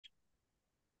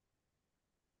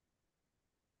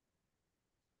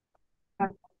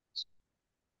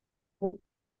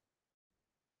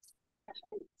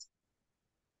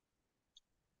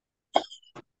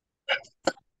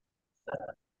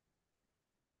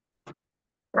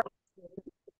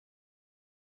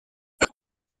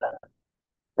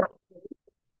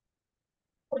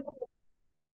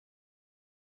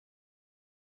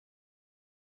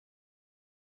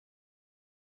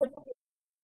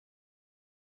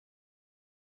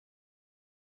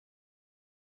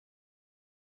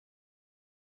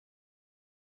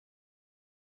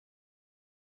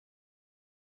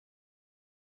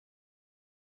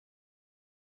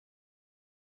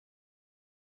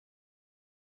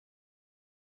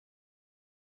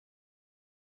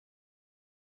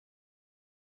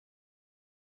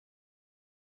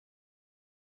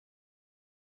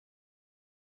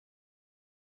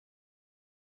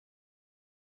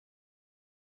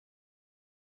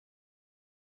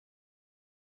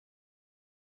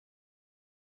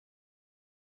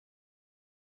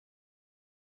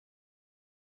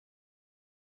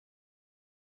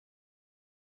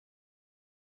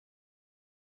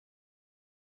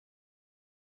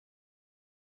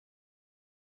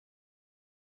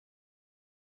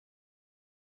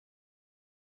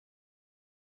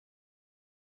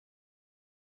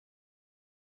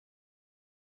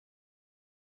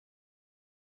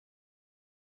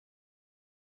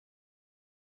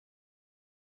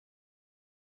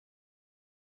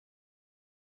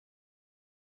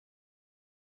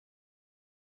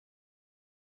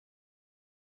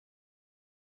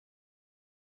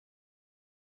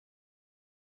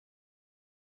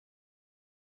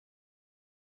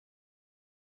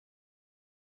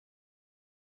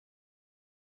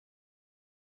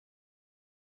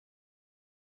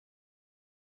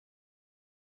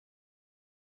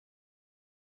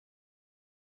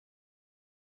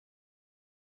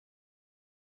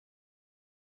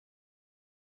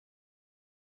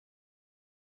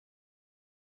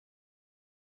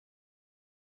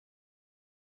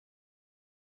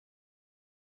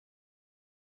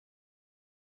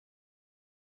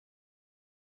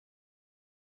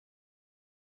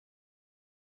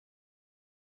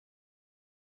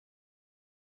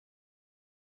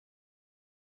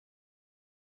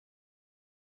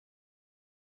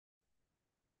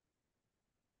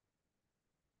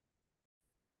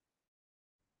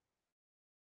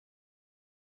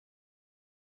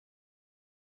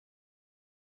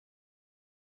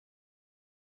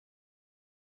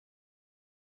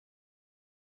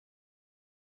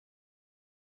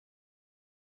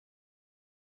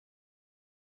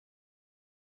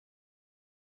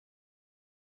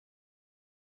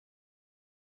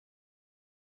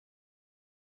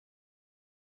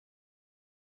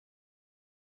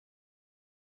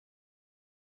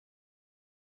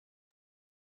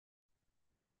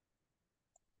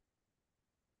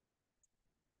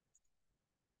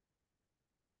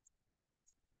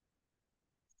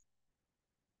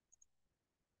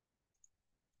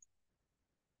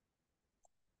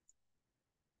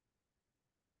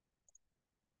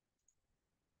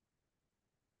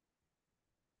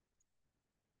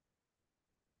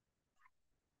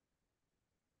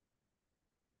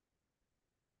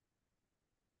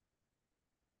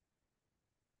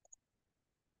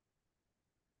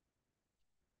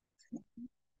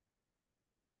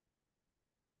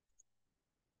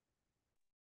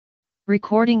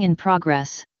Recording in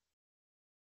progress.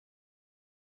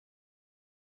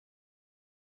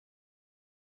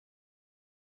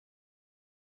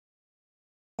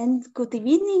 And good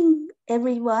evening,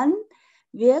 everyone.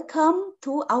 Welcome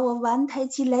to our One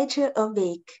Taiji Lecture a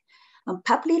Week, a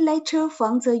public lecture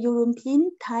from the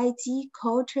European Taiji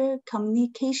Culture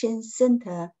Communication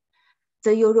Center.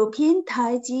 The European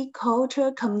Taiji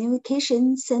Culture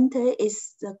Communication Center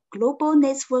is the global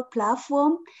network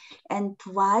platform and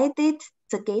provided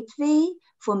the gateway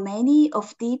for many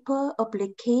of deeper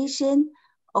application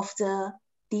of the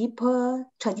deeper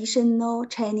traditional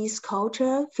Chinese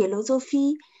culture,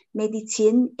 philosophy,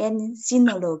 medicine, and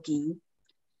sinology.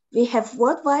 We have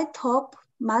worldwide top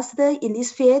masters in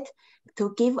this field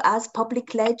to give us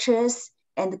public lectures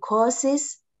and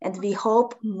courses, and we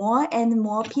hope more and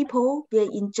more people will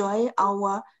enjoy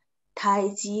our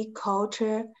Taiji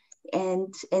culture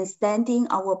and understanding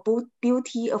our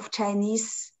beauty of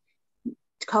Chinese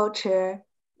culture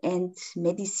and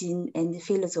medicine and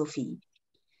philosophy.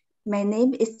 My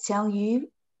name is Zhao Youbin.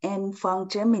 I'm from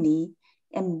Germany.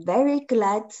 I'm very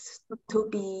glad to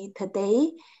be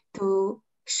today to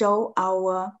show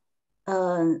our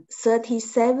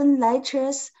 37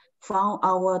 lectures from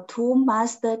our two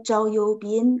master Zhao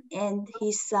Youbin and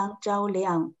his son Zhao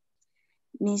Liang.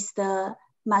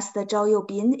 Master Zhao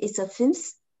Youbin is a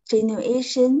fifth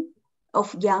generation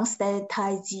of Yang Style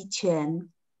Taijiquan.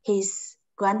 His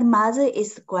grandmother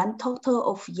is the granddaughter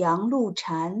of Yang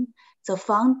Luchan, the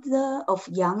founder of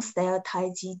Yang Style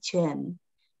Taijiquan.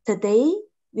 Today,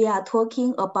 we are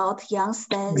talking about Yang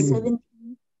Style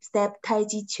 17-step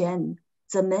Taijiquan.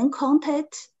 The main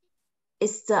content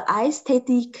is the eyes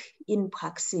technique in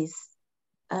praxis,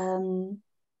 and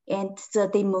the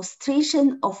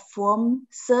demonstration of form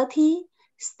 30,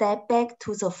 step back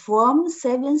to the form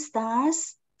 7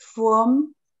 stars,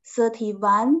 form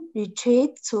 31,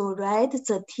 retreat to right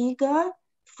the tiger,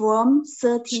 form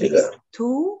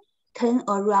 32, turn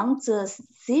around the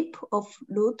tip of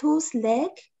lotus leg,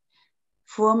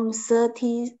 form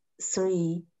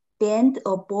 33, bend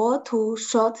a bow to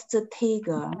shot the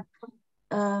tiger.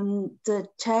 The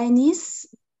Chinese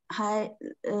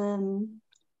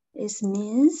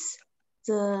means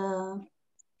the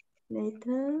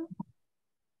later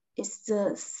is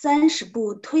the 30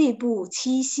步退步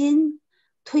七心，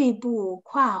退步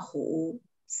跨虎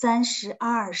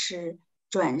，32是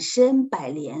转身摆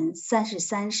连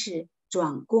，33是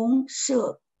转弓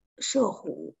射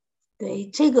虎。对，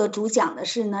这个主讲的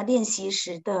是呢练习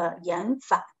时的言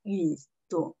法运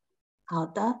动。好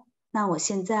的，那我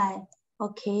现在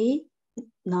OK，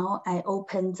 now I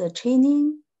open the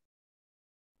training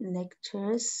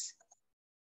lectures。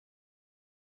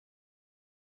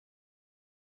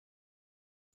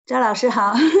赵老师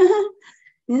好，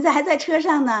您还在车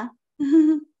上呢。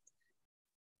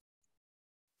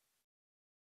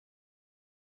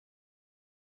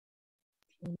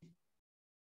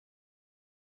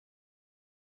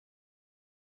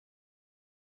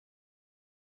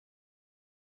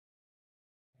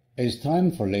It's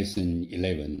time for lesson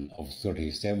 11 of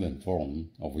 37 form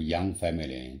of Yang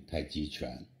family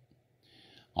Taijiquan.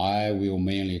 I will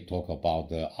mainly talk about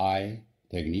the eye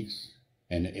techniques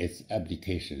and its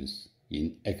applications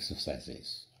in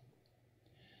exercises.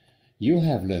 You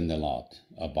have learned a lot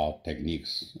about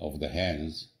techniques of the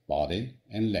hands, body,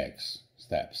 and legs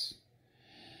steps,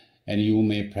 and you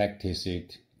may practice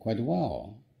it quite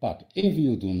well. But if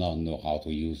you do not know how to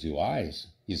use your eyes,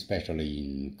 especially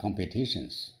in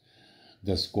competitions,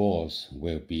 the scores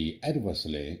will be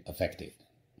adversely affected.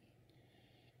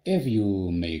 If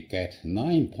you may get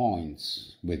 9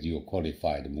 points with your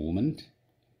qualified movement,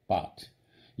 but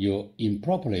you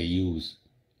improperly use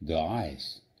the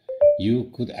eyes, you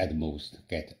could at most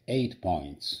get 8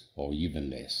 points or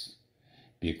even less,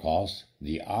 because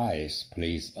the eyes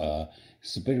plays a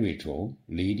spiritual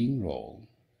leading role.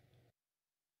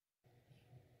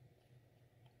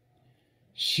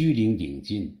 虚灵顶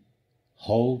进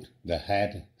hold the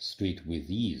head straight with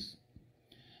ease,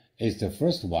 is the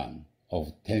first one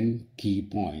of 10 key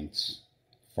points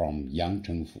from Yang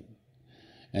Chengfu,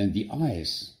 and the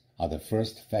eyes are the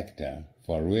first factor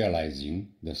for realizing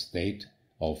the state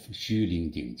of 虚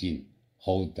灵顶进,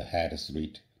 hold the head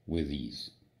straight with ease.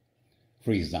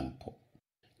 For example,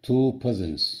 two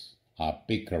persons are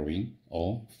bickering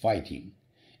or fighting.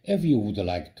 If you would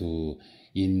like to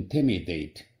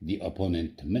intimidate the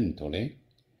opponent mentally,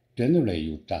 generally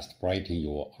you just brighten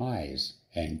your eyes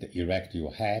and erect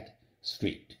your head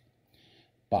straight.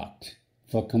 But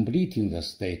for completing the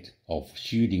state of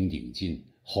虚灵顶进,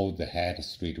 hold the head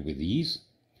straight with ease,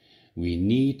 we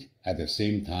need at the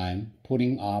same time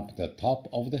pulling up the top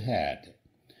of the head,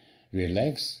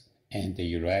 relax and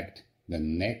erect the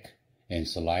neck and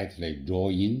slightly draw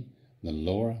in the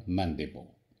lower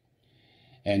mandible.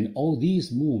 And all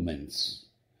these movements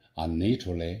are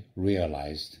naturally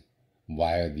realized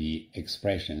via the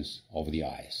expressions of the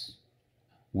eyes.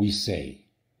 We say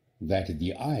that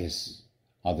the eyes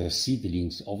are the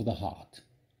seedlings of the heart,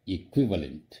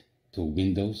 equivalent to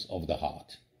windows of the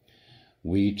heart,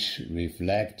 which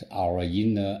reflect our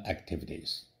inner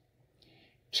activities.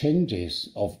 Changes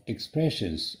of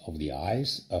expressions of the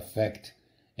eyes affect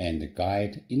and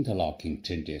guide interlocking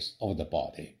changes of the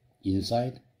body,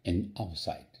 inside and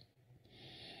outside.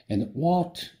 And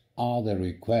what are the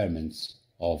requirements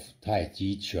of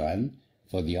Taijiquan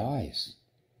for the eyes?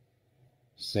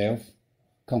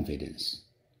 Self-confidence,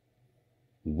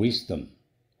 wisdom,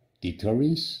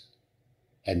 deterrence,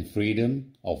 and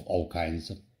freedom of all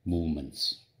kinds of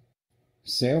movements.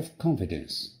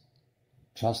 Self-confidence,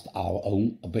 trust our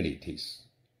own abilities,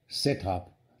 set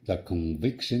up the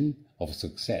conviction of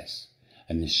success,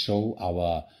 and show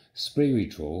our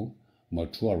spiritual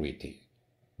maturity.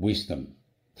 Wisdom.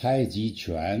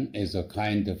 Taijiquan is a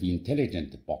kind of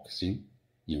intelligent boxing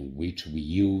in which we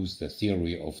use the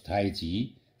theory of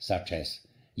Taiji, such as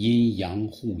yin-yang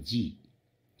huji.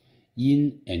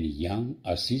 Yin and yang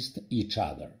assist each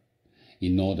other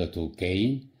in order to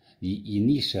gain the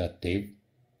initiative.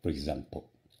 For example,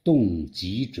 动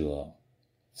急者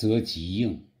则急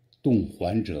应，动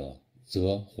缓者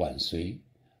则缓随,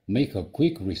 make a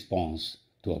quick response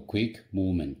to a quick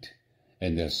movement,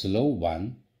 and a slow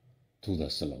one to the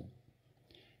slow.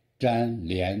 粘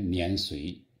连粘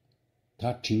随,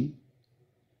 touching,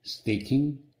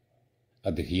 sticking,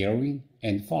 adhering,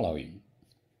 and following.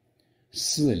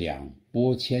 四两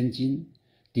拨千斤,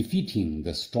 defeating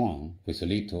the strong with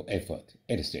little effort,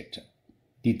 etc.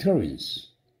 Deterrence.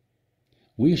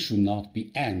 We should not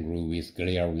be angry with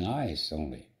glaring eyes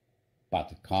only,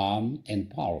 but calm and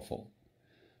powerful.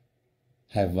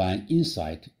 Have an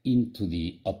insight into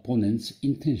the opponent's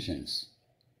intentions.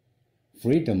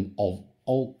 Freedom of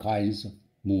all kinds of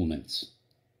movements.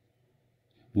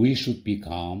 We should be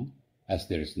calm as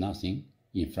there is nothing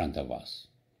in front of us.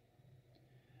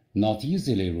 Not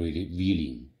easily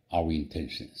revealing our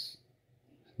intentions.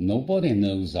 Nobody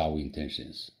knows our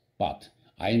intentions, but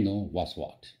I know what's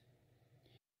what.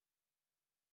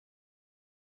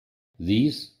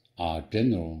 These are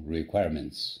general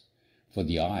requirements for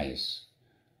the eyes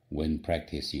when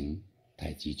practicing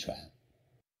Taiji Chuan.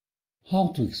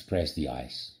 How to express the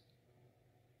eyes?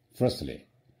 Firstly,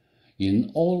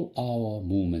 in all our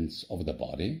movements of the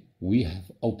body, we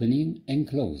have opening and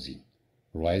closing,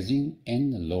 rising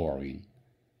and lowering,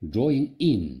 drawing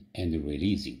in and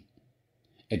releasing.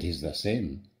 It is the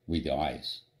same with the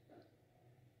eyes,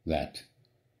 that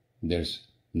there's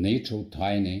natural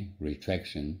tiny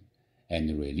retraction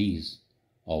and release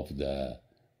of the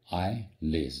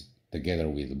eyelids together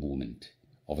with the movement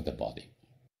of the body.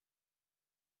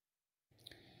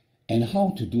 And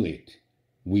how to do it?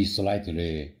 We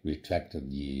slightly retract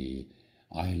the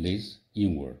eyelids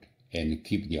inward and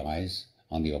keep the eyes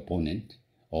on the opponent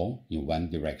or in one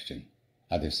direction.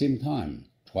 At the same time,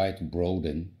 try to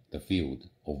broaden the field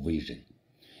of vision,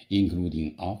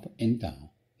 including up and down,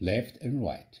 left and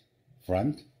right,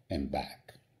 front and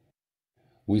back.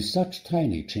 With such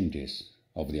tiny changes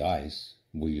of the eyes,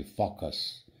 we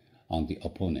focus on the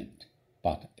opponent,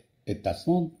 but it does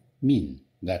not mean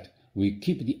that we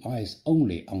keep the eyes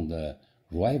only on the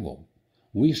rival.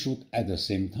 We should at the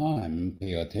same time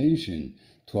pay attention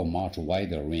to a much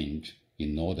wider range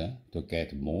in order to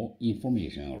get more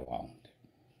information around.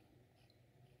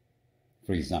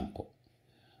 For example,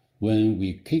 when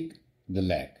we kick the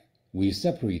leg, we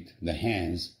separate the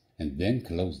hands and then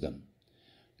close them.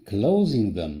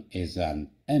 Closing them is an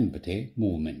empty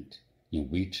movement in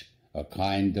which a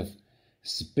kind of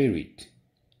spirit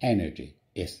energy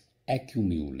is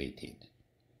accumulated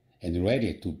and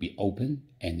ready to be opened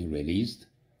and released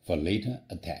for later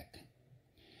attack.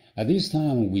 At this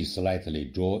time, we slightly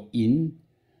draw in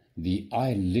the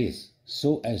eyelids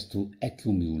so as to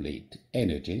accumulate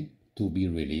energy to be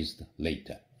released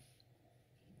later.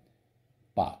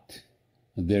 But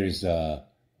there is a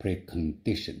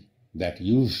precondition that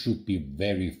you should be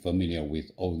very familiar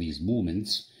with all these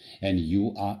movements, and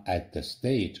you are at the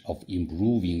stage of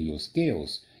improving your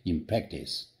skills in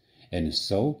practice, and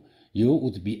so you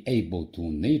would be able to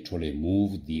naturally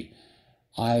move the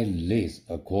eyelids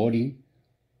according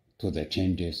to the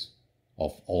changes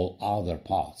of all other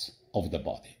parts of the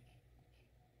body.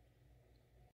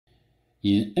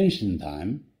 In ancient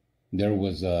time, there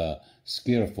was a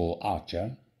skillful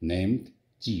archer named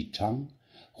Ji Chang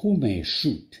who may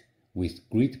shoot with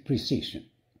great precision.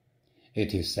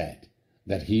 It is said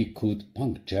that he could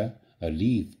puncture a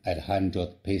leaf at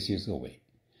 100 paces away.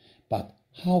 But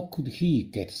how could he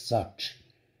get such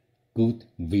good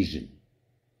vision?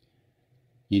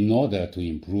 In order to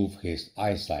improve his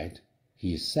eyesight,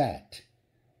 he sat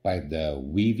by the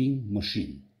weaving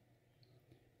machine,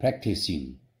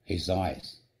 practicing his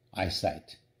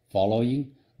eyesight,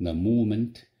 following the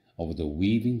movement of the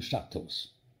weaving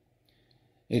shuttles.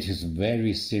 It is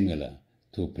very similar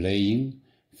to playing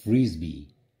frisbee,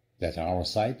 that our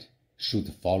sight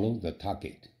should follow the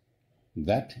target.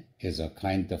 That is a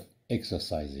kind of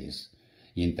exercises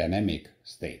in dynamic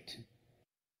state.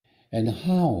 And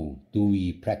how do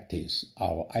we practice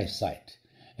our eyesight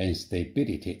and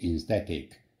stability in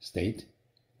static state?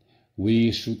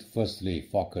 We should firstly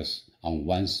focus on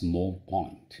one small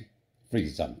point. For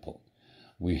example,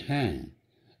 we hang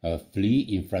a flea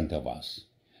in front of us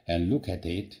and look at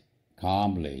it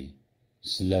calmly,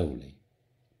 slowly.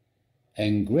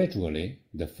 And gradually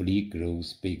the flea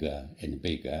grows bigger and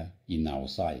bigger in our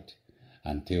sight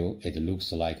until it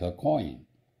looks like a coin.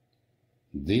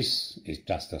 This is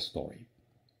just a story,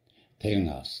 telling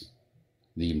us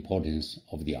the importance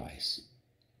of the eyes.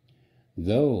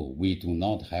 Though we do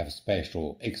not have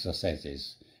special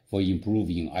exercises for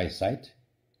improving eyesight,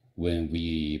 when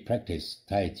we practice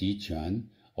Taiji Chuan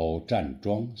or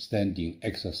Zhanzhuang standing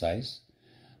exercise,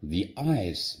 the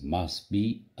eyes must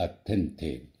be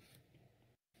attentive.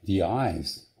 The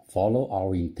eyes follow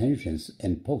our intentions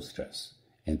and postures,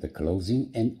 and the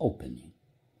closing and opening.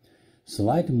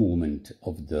 Slight movement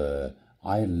of the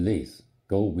eyelids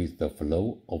go with the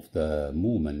flow of the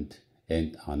movement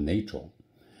and are natural.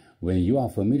 When you are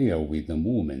familiar with the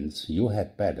movements, you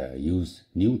had better use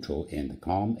neutral and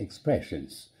calm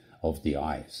expressions of the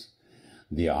eyes.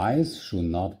 The eyes should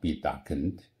not be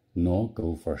darkened nor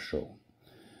go for show.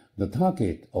 The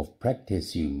target of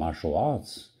practicing martial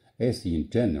arts is in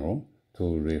general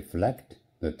to reflect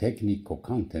the technical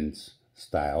contents,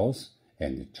 styles,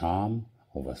 and charm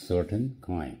of a certain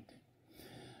kind.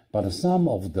 But some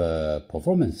of the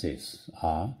performances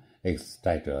are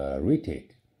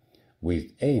exaggerated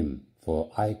with aim for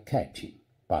eye-catching,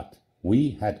 but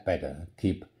we had better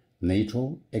keep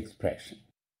natural expression.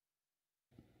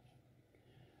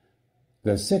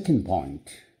 The second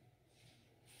point,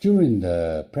 during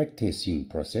the practicing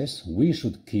process, we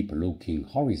should keep looking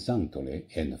horizontally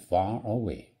and far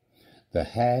away. The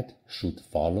head should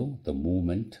follow the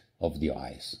movement of the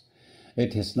eyes.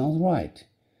 It is not right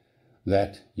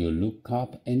that you look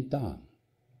up and down.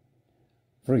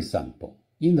 For example,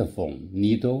 in the form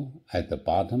needle at the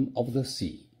bottom of the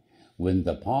sea, when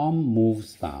the palm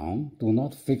moves down, do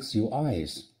not fix your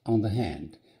eyes on the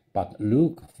hand, but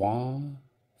look far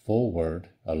forward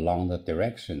along the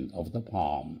direction of the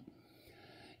palm.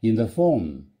 In the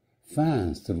form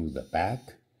fans through the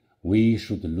back, we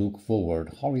should look forward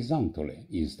horizontally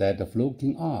instead of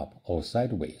looking up or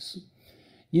sideways.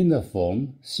 In the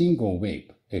form single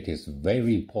whip, it is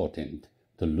very important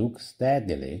to look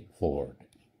steadily forward.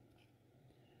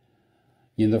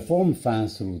 In the form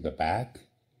fans through the back,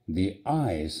 the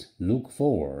eyes look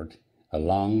forward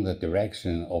along the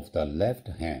direction of the left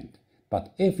hand.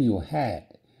 But if your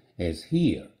head is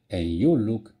here and you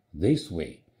look this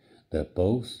way, the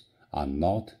both are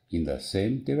not in the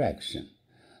same direction.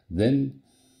 Then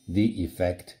the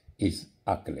effect is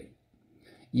ugly.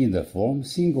 In the form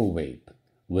single whip,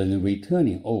 when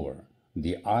returning over,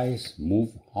 the eyes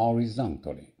move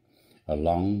horizontally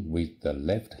along with the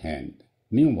left hand.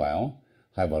 Meanwhile,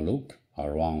 have a look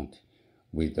around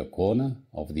with the corner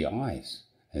of the eyes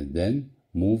and then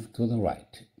move to the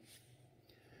right.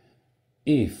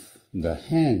 If the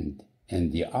hand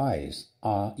and the eyes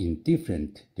are in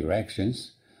different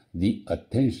directions, the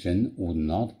attention would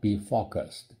not be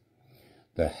focused.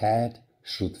 The head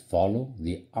should follow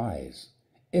the eyes.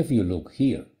 If you look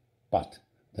here, but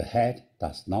the head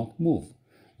does not move,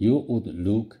 you would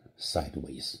look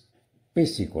sideways.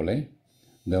 Basically,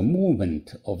 the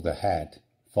movement of the head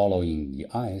following the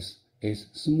eyes is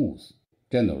smooth.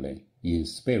 Generally, in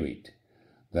spirit,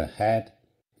 the head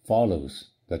follows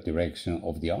the direction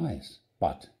of the eyes,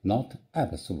 but not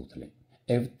absolutely.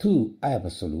 If too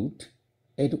absolute,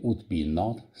 it would be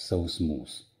not so smooth.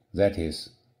 That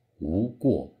is, 无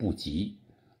过不及,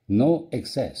 no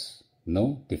excess,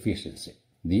 no deficiency.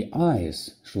 The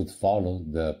eyes should follow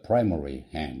the primary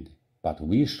hand, but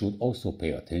we should also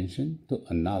pay attention to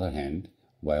another hand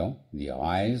while the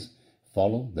eyes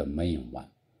follow the main one.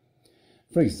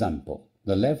 For example,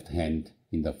 the left hand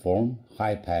in the form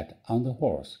high pat on the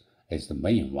horse is the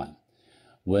main one.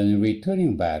 When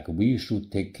returning back, we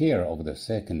should take care of the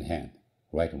second hand,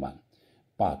 right one.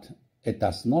 But it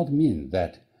does not mean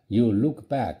that you look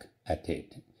back at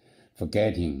it,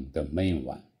 forgetting the main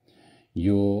one.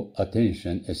 Your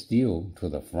attention is still to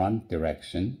the front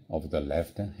direction of the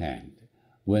left hand.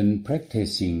 When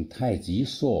practicing Taiji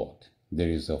sword, there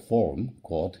is a form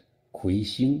called Kui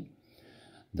Xing.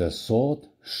 The sword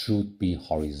should be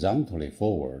horizontally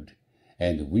forward,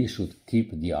 and we should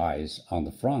keep the eyes on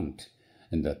the front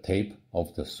and the tip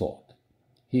of the sword.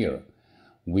 Here,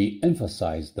 we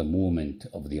emphasize the movement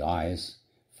of the eyes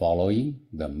following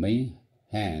the main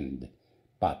hand,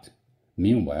 but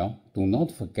meanwhile, do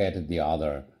not forget the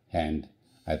other hand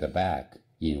at the back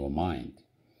in your mind.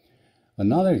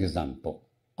 Another example,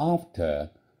 after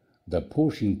the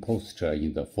pushing posture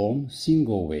in the form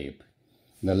single whip,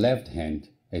 the left hand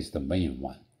is the main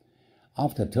one.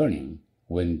 After turning,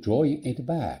 when drawing it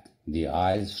back, the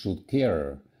eyes should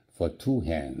care for two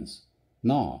hands.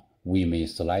 Now, we may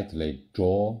slightly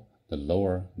draw the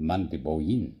lower mandible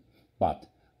in, but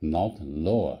not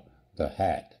lower the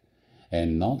head,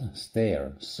 and not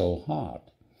stare so hard.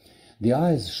 The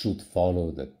eyes should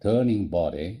follow the turning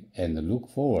body and look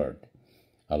forward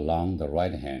along the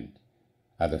right hand.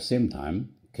 At the same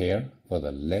time, care for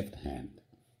the left hand.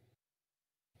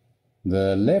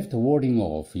 The left warding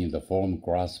off in the form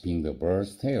grasping the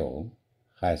bird's tail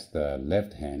has the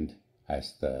left hand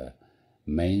as the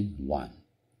main one.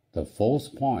 The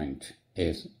fourth point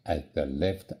is at the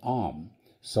left arm.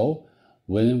 So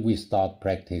when we start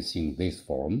practicing this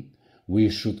form, we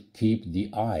should keep the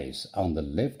eyes on the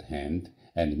left hand,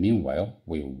 and meanwhile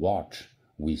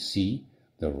we see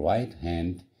the right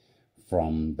hand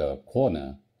from the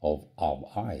corner of our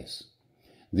eyes.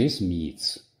 This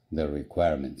meets the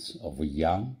requirements of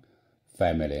Yang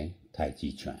family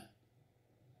Taijiquan.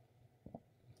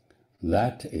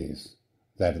 That is,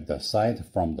 that the sight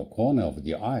from the corner of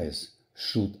the eyes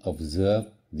should observe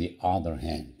the other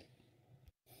hand.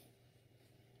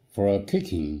 For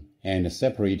kicking and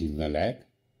separating the leg,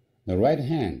 the right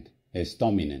hand is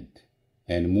dominant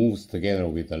and moves together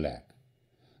with the leg.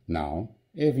 Now,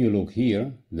 if you look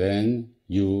here, then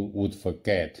you would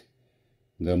forget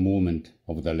the movement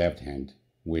of the left hand,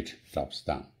 which drops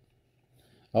down.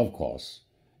 Of course,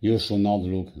 you should not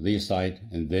look this side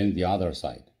and then the other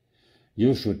side.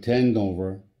 You should turn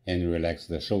over and relax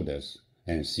the shoulders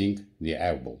and sink the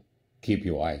elbow. Keep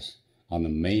your eyes on the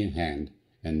main hand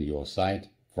and your sight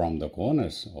from the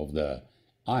corners of the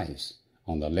eyes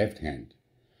on the left hand.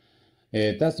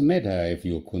 It doesn't matter if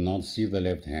you could not see the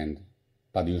left hand,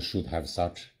 but you should have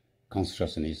such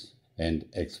consciousness and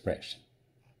expression.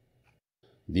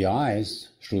 The eyes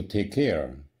should take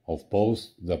care of both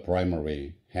the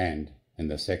primary hand and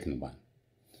the second one,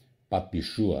 but be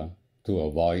sure to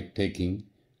avoid taking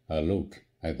a look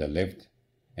at the left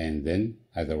and then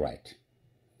at the right.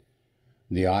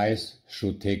 The eyes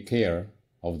should take care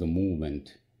of the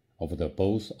movement of the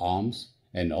both arms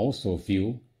and also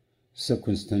feel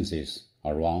circumstances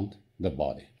around the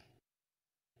body.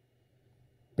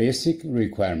 Basic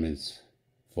requirements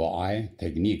for eye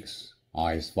techniques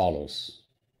are as follows.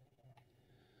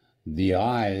 The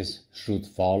eyes should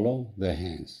follow the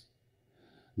hands.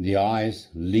 The eyes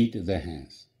lead the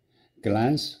hands.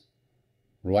 Glance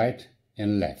right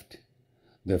and left.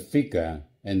 The figure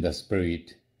and the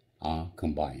spirit are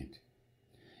combined.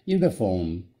 In the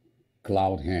form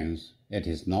cloud hands, it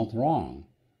is not wrong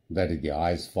that the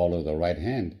eyes follow the right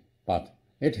hand, but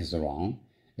it is wrong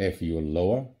if you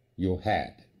lower your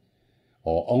head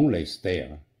or only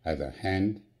stare at the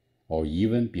hand or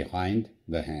even behind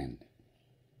the hand.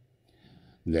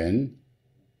 Then,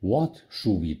 what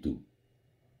should we do?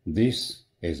 This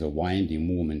is a winding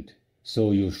movement,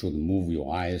 so you should move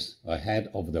your eyes ahead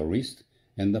of the wrist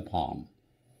and the palm.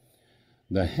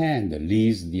 The hand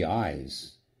leads the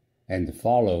eyes and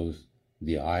follows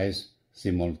the eyes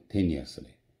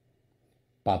simultaneously,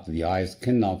 but the eyes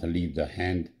cannot lead the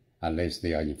hand unless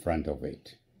they are in front of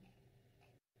it.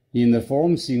 In the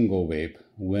form single whip,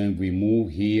 when we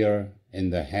move here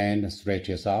and the hand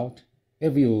stretches out,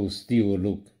 if you still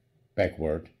look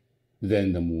backward,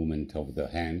 then the movement of the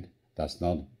hand does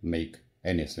not make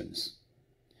any sense.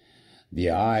 The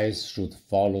eyes should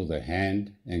follow the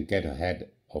hand and get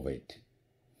ahead of it.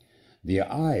 The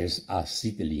eyes are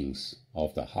seedlings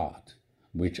of the heart,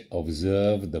 which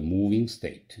observe the moving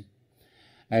state.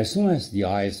 As soon as the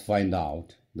eyes find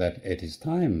out that it is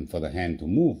time for the hand to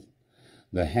move,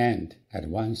 the hand at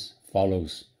once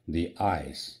follows the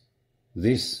eyes.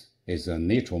 This is a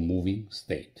natural moving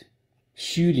state.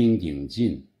 虚灵顶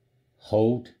进,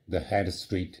 hold the head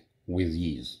straight with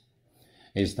ease,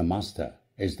 is the master,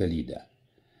 is the leader.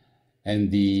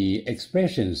 And the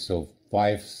expressions of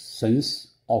 5 sense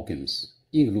organs,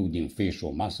 including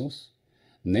facial muscles,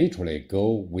 naturally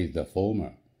go with the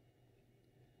former.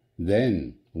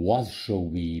 Then, what shall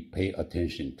we pay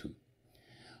attention to?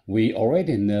 We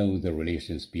already know the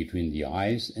relations between the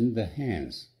eyes and the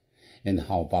hands, and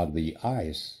how about the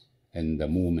eyes and the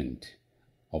movement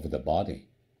of the body?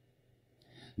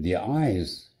 The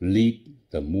eyes lead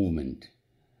the movement,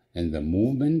 and the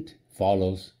movement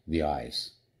follows the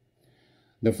eyes.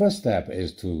 The first step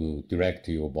is to direct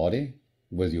your body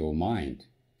with your mind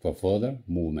for further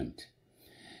movement,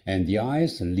 and the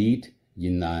eyes lead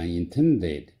in an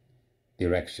intended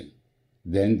direction.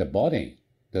 Then the body,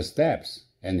 the steps,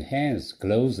 and hands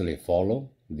closely follow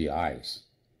the eyes.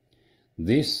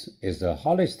 This is a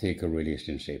holistic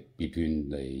relationship between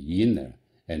the inner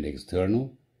and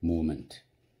external movement.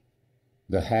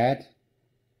 The head,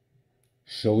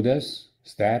 shoulders,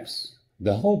 steps,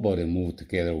 the whole body move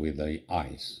together with the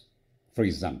eyes. For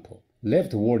example,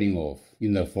 left warding off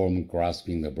in the form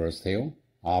grasping the bird's tail.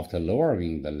 After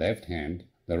lowering the left hand,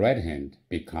 the right hand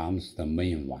becomes the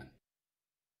main one.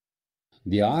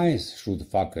 The eyes should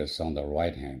focus on the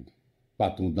right hand,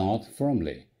 but do not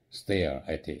firmly stare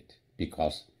at it,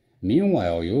 because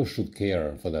meanwhile you should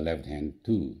care for the left hand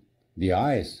too. The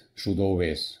eyes should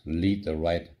always lead the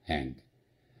right hand.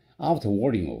 After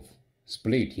warding off,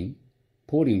 splitting,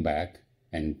 pulling back,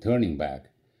 and turning back,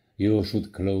 you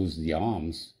should close the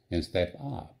arms and step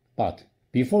up. But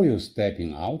before you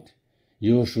stepping out,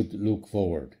 you should look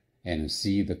forward and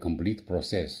see the complete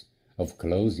process of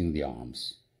closing the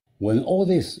arms. When all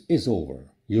this is over,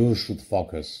 you should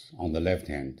focus on the left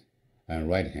hand and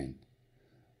right hand.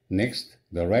 Next,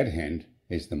 the right hand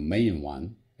is the main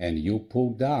one, and you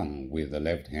pull down with the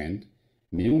left hand.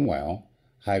 Meanwhile,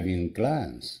 having a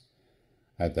glance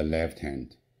at the left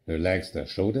hand, relax the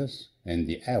shoulders and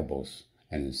the elbows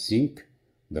and sink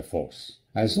the force.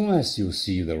 As soon as you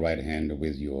see the right hand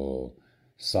with your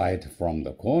sight from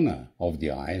the corner of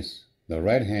the eyes, the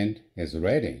right hand is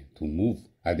ready to move.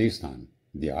 At this time,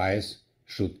 the eyes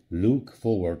should look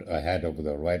forward ahead of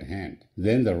the right hand.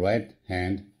 Then the right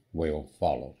hand will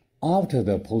follow. After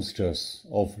the postures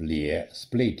of Lie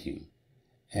splitting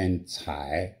and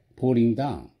Cai pulling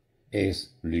down is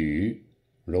Lü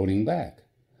rolling back,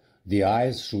 the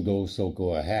eyes should also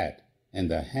go ahead, and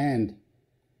the hand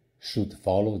should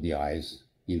follow the eyes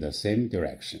in the same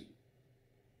direction.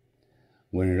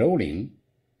 When rolling,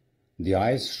 the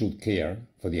eyes should care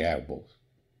for the elbows.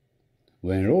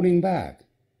 When rolling back,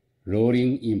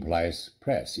 rolling implies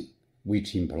pressing,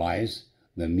 which implies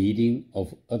the meaning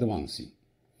of advancing.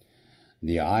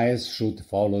 The eyes should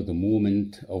follow the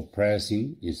movement of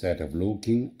pressing instead of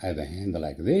looking at the hand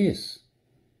like this.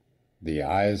 The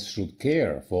eyes should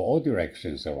care for all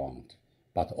directions around,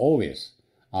 but always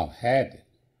ahead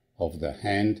of the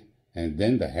hand, and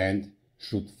then the hand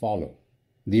should follow.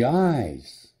 The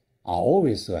eyes are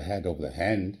always ahead of the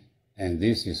hand, and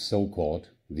this is so-called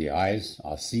the eyes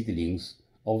are seedlings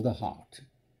of the heart.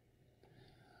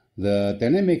 The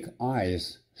dynamic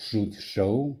eyes should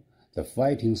show the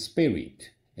fighting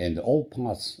spirit, and all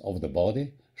parts of the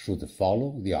body should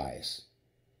follow the eyes.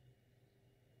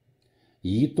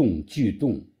 一动俱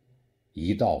动，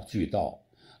一道俱道.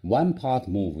 One part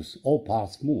moves, all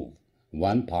parts move.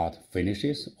 One part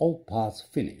finishes, all parts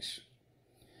finish.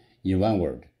 In one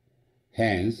word,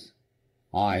 hands,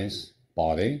 eyes,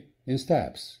 body, and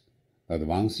steps,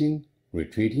 advancing,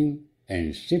 retreating,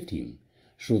 and shifting,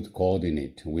 should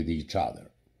coordinate with each other.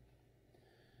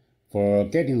 For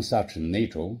getting such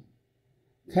natural,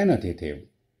 connotative,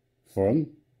 firm,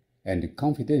 and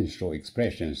confidential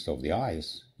expressions of the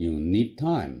eyes, you need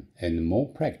time and more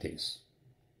practice.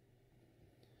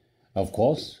 Of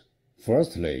course,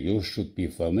 firstly, you should be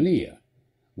familiar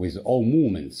with all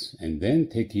movements and then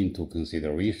take into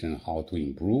consideration how to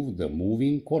improve the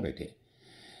moving quality,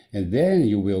 and then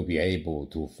you will be able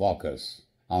to focus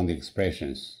on the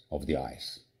expressions of the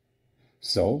eyes.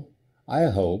 So, I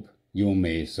hope you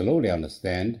may slowly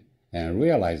understand and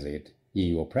realize it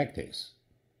in your practice.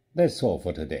 That's all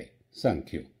for today.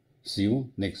 Thank you. See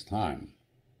you next time.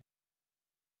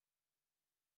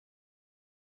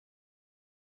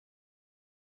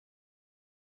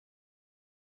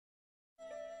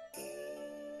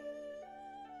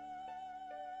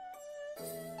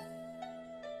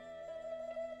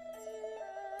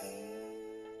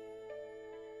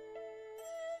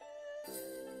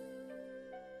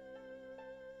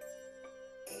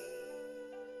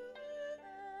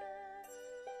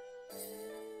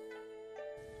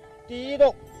 第一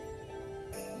动，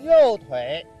右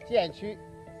腿渐屈，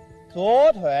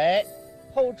左腿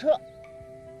后撤，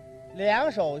两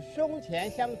手胸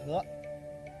前相合，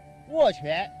握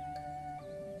拳，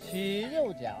起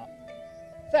右脚，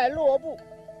再落步，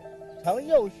成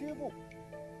右虚步，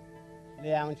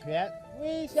两拳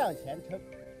微向前撑，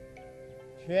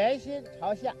拳心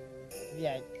朝下，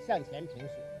脸向前平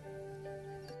视。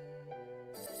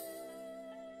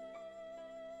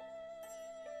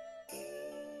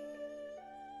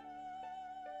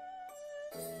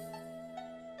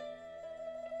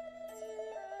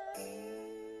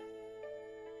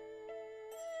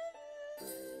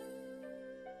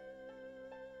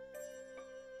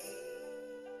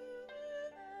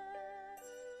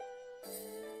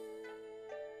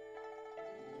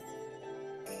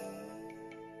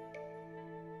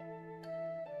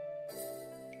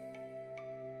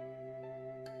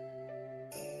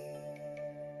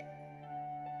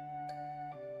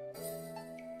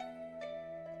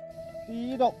第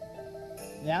一动，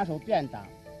两手便挡，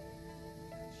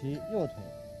起右腿，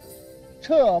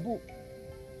撤步，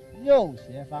右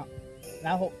斜方，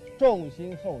然后重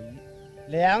心后移，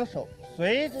两手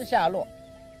随之下落，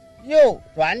右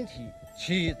转体，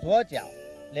起左脚，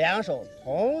两手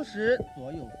同时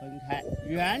左右分开，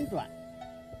圆转，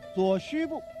左虚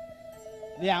步，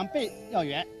两背要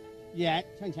圆，眼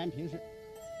向前平视。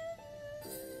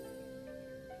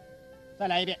再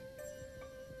来一遍，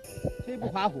推步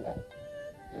滑虎。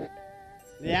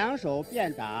两手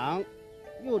便挡，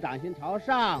右掌心朝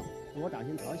上，左掌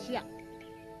心朝下，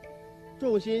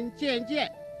重心渐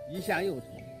渐移向右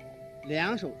腿，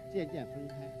两手渐渐分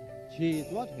开，起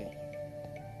左腿，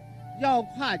腰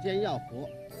胯间要活，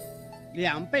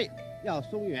两背要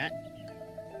松圆，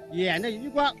眼的余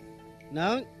光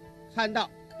能看到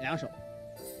两手。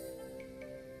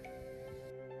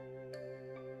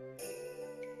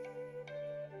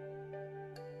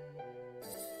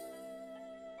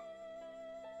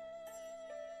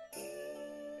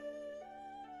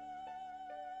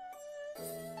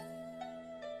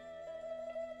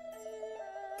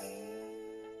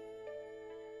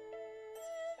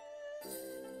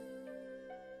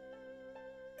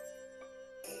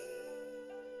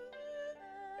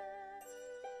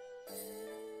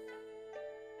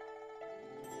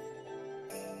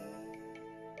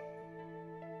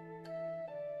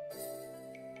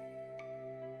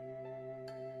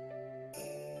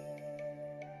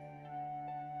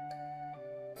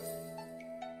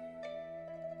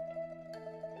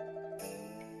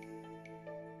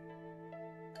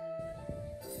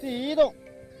第一动，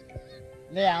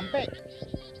两背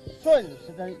顺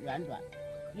时针圆转，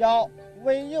腰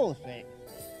微右随，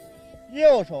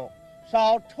右手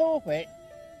稍抽回，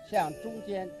向中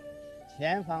间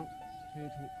前方推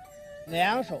出，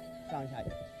两手上下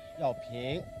要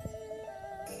平。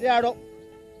第二动，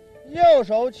右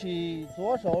手起，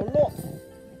左手落，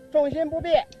重心不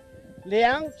变，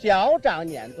两脚掌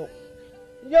捻动，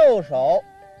右手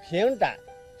平展，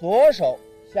左手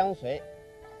相随，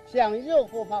向右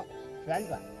后方旋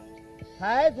转，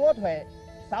抬左腿，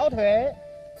扫腿，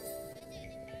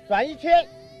转一圈，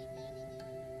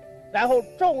然后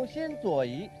重心左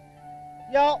移，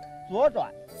腰左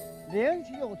转，拎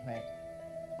起右腿，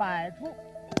摆出，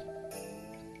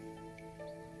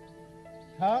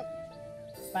成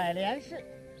摆连式。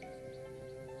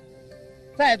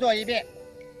再做一遍。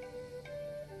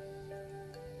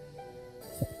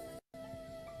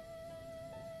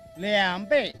两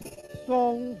背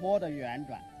松活的圆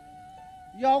转，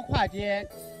腰胯间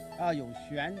要有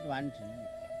旋转之意，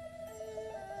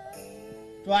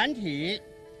转体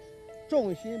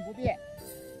重心不变，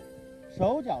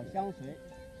手脚相随，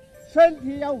身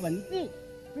体要稳定，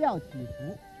不要起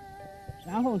伏，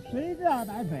然后随之而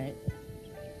摆腿，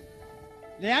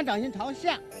两掌心朝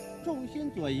下，重心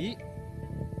左移，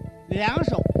两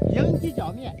手迎起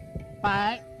脚面，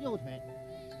摆右腿，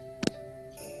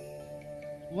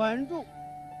稳住，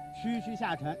屈膝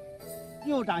下沉，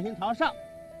右掌心朝上，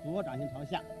左掌心朝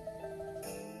下。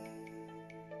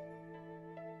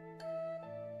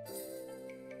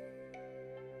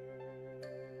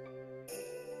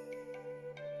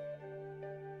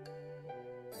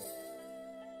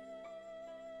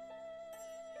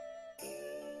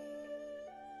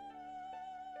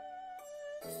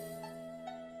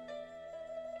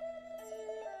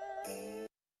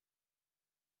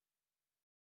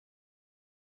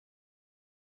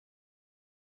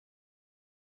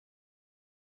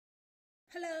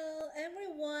Hello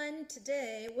everyone,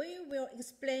 today we will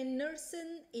explain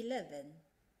lesson 11.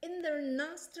 In the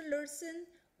last lesson,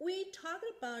 we talked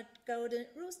about golden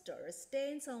rooster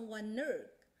stands on one leg,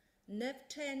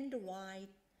 left hand right.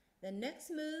 The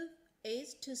next move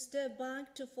is to step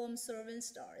back to form 7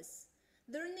 stars.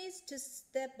 Then is to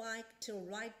step back to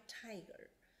right tiger,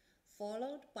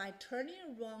 followed by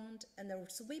turning around and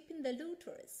sweeping the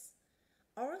lotus.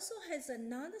 Also has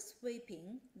another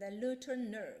sweeping the lunar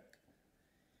leg.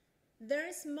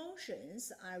 These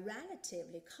motions are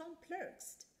relatively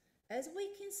complex. As we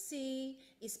can see,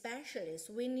 especially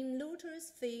swinging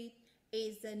lotus feet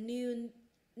is a new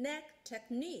neck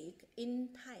technique in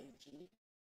Taiji.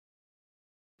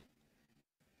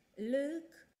 Look.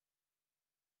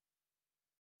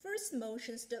 First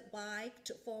motion step back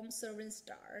to form 7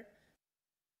 star.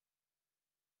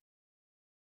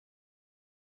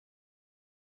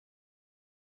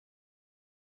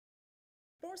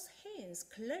 Both hands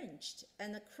clenched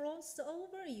and crossed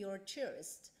over your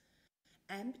chest.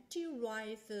 Empty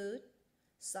right foot,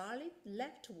 solid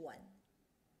left one.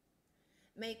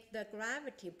 Make the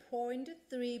gravity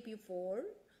 0.3 before,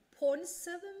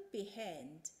 0.7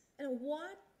 behind. And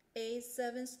what is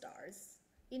 7 stars?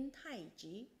 In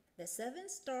Taiji, the 7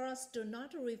 stars do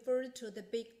not refer to the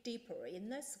Big Dipper in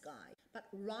the sky, but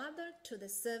rather to the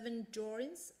 7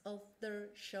 joints of the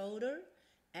shoulder,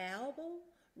 elbow,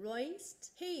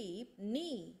 wrist, hip,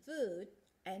 knee, foot,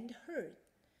 and heart.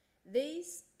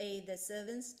 These are the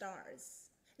 7 stars.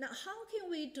 Now, how can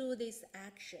we do this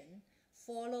action?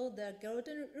 Follow the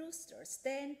golden rooster,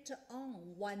 stand on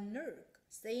one leg.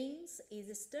 Since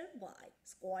is step back,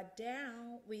 squat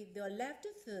down with your left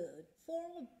foot,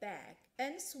 fall back,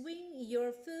 and swing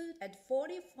your foot at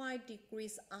 45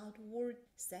 degrees outward.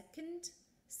 Second,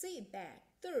 sit back.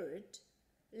 Third,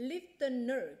 lift the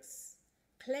legs.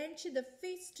 Clench the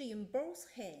fist in both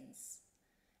hands.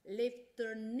 Lift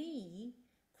the knee,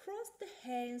 Cross the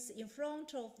hands in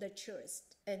front of the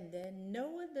chest and then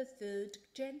lower the foot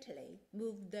gently.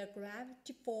 Move the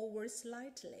gravity forward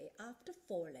slightly after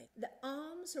falling. The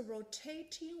arms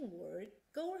rotate inward.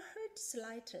 Go ahead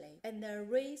slightly and then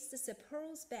raise the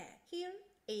supports back. Here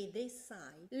is this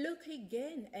side. Look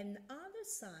again at the other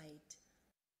side.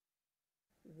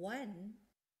 1.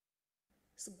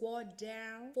 Squat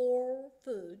down, 4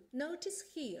 foot. Notice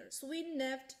here, swing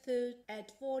left foot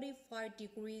at 45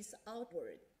 degrees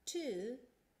outward. 2.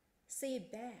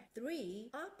 Sit back.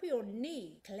 3. Up your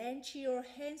knee. Clench your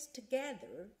hands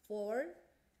together. 4.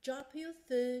 Drop your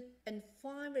foot. And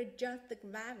 5. Adjust the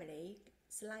gravity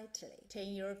slightly.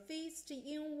 Turn your fists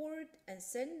inward and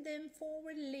send them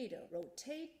forward a little.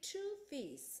 Rotate 2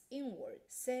 fists inward.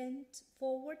 Send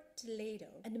forward a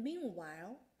little. And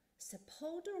meanwhile,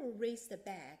 support or raise the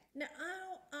back. Now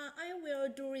I will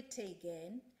do it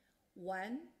again.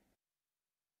 1,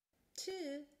 2,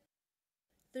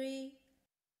 3,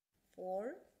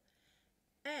 4.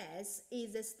 As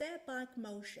is a step-back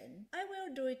motion, I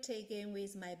will do it again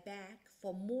with my back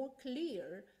for more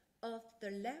clear of the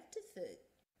left foot.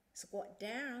 Squat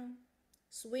down,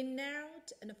 swing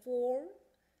out and forward,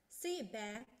 sit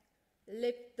back,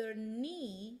 lift the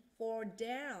knee, fall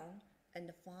down, and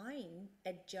fine,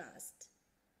 adjust.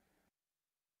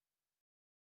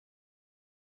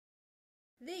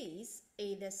 This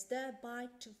is the step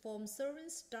back to form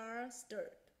servant-style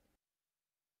stirrup.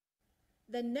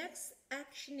 The next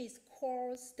action is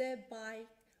called step back,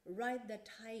 ride the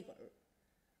tiger.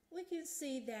 We can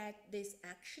see that this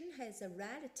action has a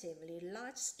relatively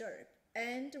large stirrup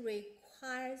and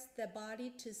requires the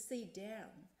body to sit down,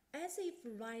 as if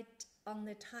right on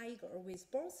the tiger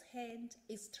with both hands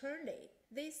externally.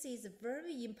 This is a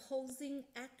very imposing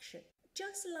action,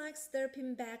 just like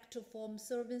stepping back to form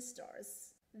servant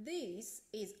stars. This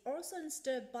is also a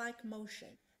step-back motion.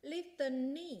 Lift the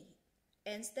knee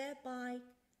and step back,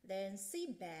 then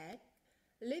sit back,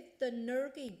 lift the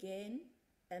leg again,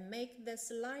 and make the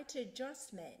slight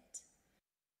adjustment.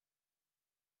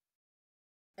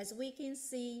 As we can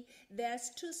see,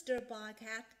 there's 2 step-back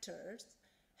actors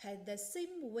had the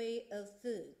same way of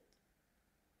foot.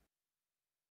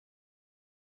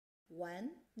 1.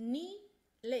 Knee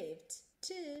lift.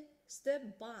 2.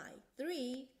 Step back.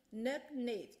 3. Neck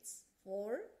lifts.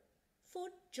 4.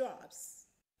 Foot drops.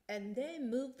 And then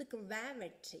move the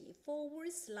gravity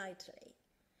forward slightly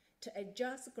to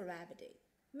adjust gravity.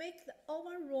 Make the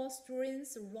overall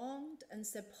strength round and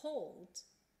support.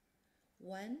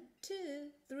 1, 2,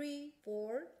 3,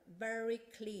 4, very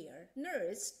clear.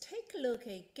 Nurse, take a look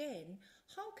again.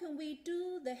 How can we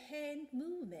do the hand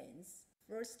movements?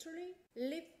 Firstly,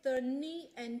 lift the knee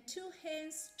and 2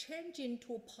 hands change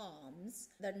into palms.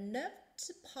 The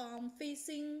left palm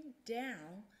facing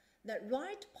down, the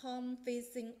right palm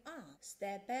facing up.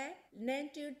 Step back,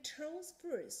 land your toes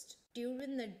first.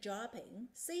 During the dropping,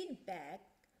 sit back,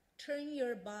 turn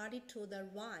your body to the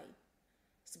right.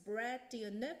 Spread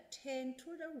your left hand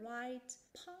to the right,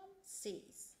 palm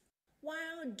seize.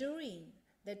 While doing,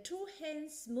 the 2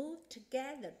 hands move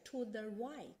together to the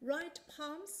right. Right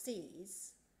palm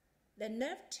seize. The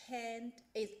left hand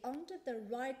is under the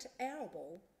right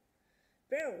elbow,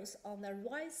 both on the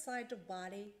right side of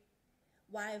body.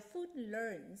 While foot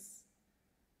learns,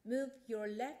 move your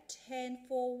left hand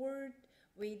forward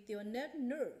with your left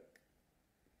leg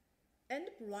and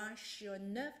brush your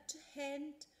left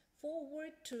hand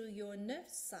forward to your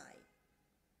left side.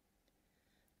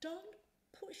 Don't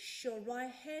push your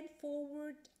right hand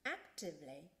forward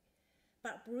actively,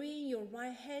 but bring your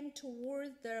right hand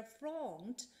toward the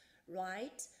front,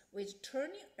 right, with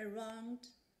turning around.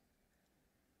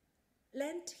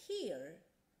 Land here.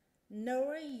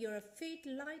 Lower your feet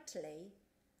lightly.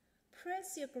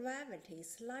 Press your gravity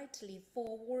slightly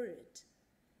forward.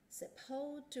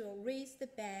 Support to raise the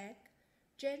back.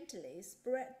 Gently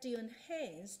spread your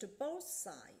hands to both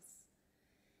sides.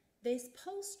 This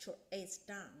posture is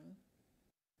done.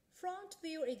 Front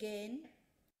view again.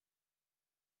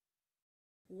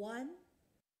 1,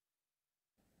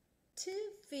 2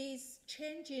 fists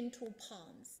change into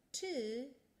palms. 2,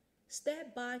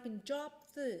 step back and drop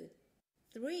foot.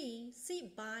 3,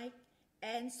 sit back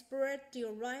and spread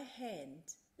your right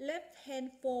hand. Left hand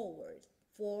forward.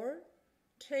 4,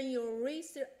 turn your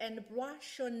wrist and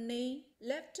brush your knee.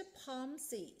 Left palm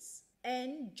seize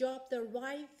and drop the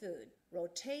right foot.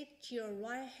 Rotate your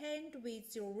right hand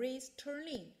with your wrist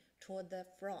turning toward the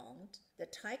front. The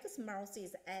tiger's mouth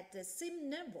is at the same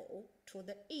level to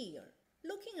the ear.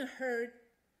 Looking ahead,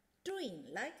 doing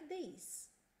like this.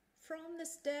 From the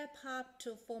step up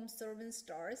to form servant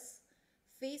stars,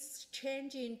 fists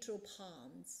change into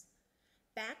palms.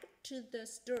 Back to the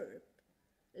stirrup.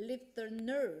 lift the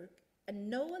nerve and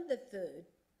lower the foot.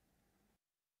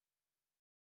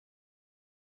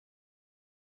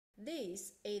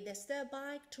 This is the step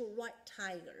back to right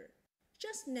tiger.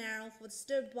 Just now for the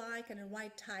step back and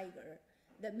right tiger,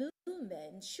 the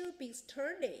movement should be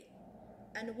sturdy,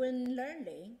 and when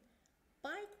learning,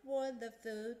 backward the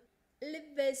foot,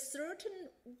 leave a certain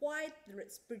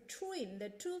width between the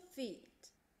 2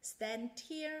 feet. Stand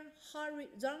here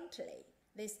horizontally.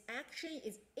 This action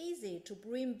is easy to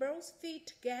bring both feet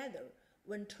together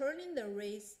when turning the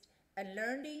wrist, and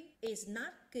learning is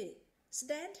not good.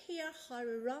 Stand here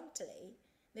horizontally.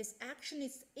 This action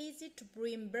is easy to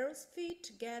bring both feet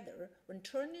together when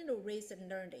turning the wrist and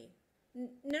learning.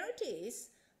 Notice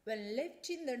when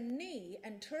lifting the knee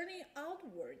and turning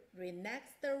outward,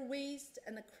 relax the wrist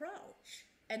and crouch,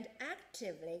 and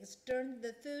actively extend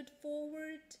the foot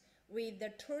forward with the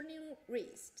turning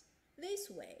wrist. This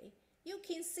way, you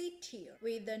can sit here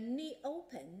with the knee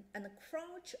open and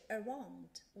crouch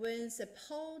around. When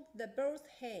support the both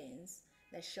hands,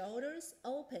 the shoulders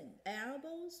open,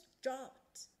 elbows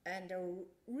dropped, and the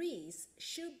wrist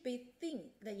should be thin.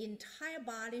 The entire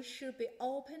body should be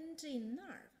opened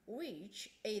enough, which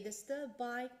is the step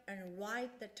back and right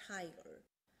the tiger.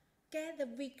 Get the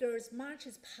vigor as much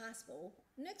as possible.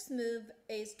 Next move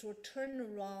is to turn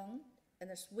around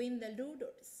and swing the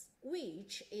ludus,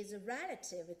 which is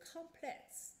relatively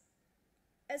complex.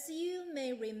 As you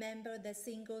may remember the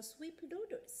single sweep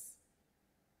ludus.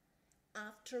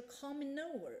 After coming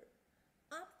over,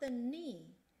 up the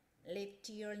knee, lift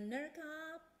your neck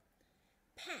up,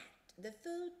 pat the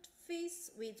foot face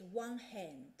with one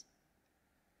hand.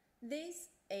 This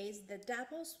is the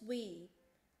double sweep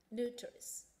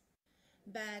ludus,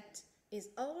 but its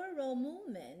overall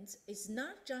movement is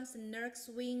not just a neck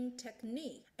swing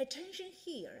technique. Attention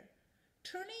here,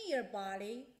 turning your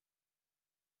body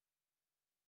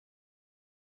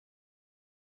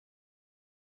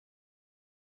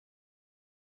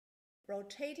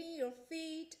rotating your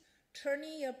feet,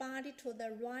 turning your body to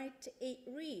the right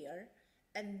rear,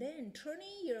 and then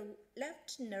turning your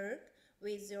left neck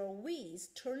with your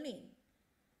waist turning.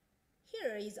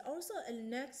 Here is also a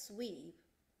neck sweep.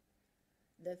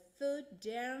 The foot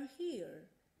down here,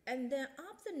 and then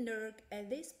up the neck at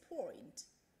this point.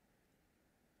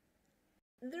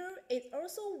 There is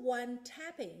also one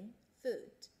tapping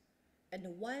foot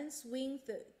and one swing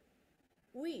foot,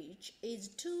 which is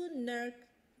 2 neck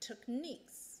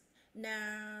techniques.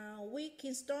 Now we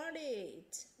can start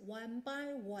it one by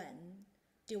one.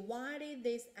 Divided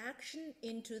this action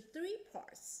into 3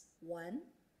 parts. 1.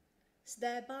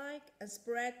 Step back and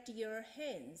spread your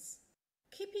hands,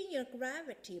 keeping your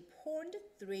gravity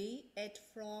 0.3 at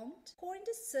front,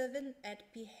 0.7 at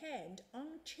behind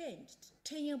unchanged.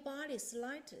 Turn your body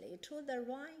slightly to the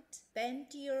right, bend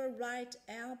your right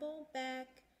elbow back,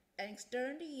 and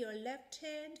extend your left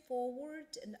hand forward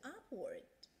and upward.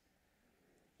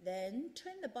 Then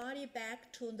turn the body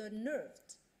back to the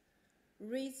left.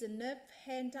 Raise the left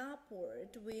hand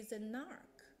upward with an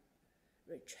arc.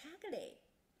 Retract it,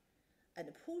 and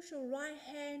push your right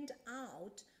hand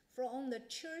out from the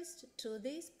chest to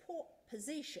this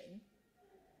position.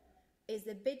 Is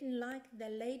a bit like the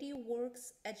lady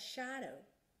works at shadow.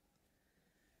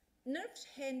 Left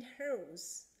hand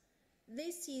holds.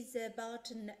 This is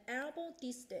about an elbow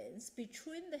distance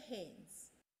between the hands.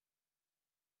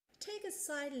 Take a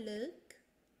side look.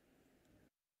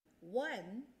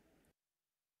 1,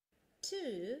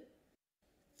 2,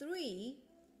 3.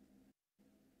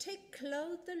 Take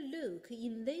closer look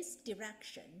in this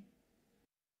direction.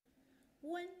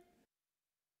 1,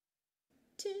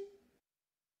 2,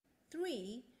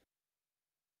 3.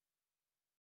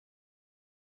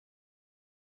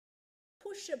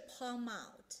 Push a palm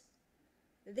out.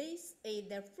 This is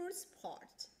the first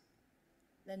part.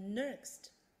 The next,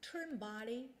 turn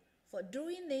body. For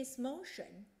doing this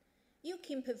motion, you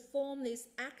can perform this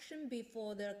action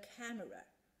before the camera.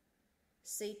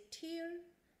 Sit here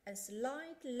and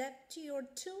slide left your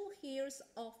 2 heels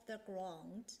off the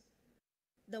ground.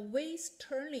 The waist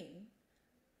turning.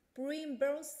 Bring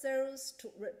both cells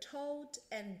to rotate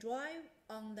and drive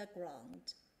on the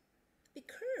ground. Be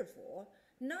careful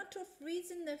not to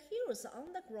freezing the heels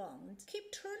on the ground.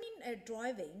 Keep turning and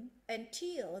driving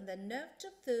until the left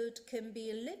foot can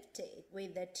be lifted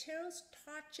with the toes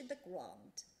touch the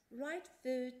ground. Right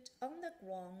foot on the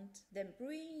ground, then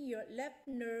bring your left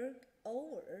leg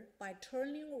over by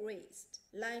turning wrist,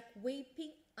 like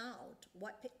wiping out,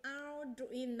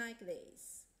 doing like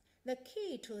this. The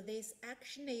key to this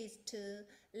action is to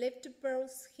lift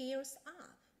both heels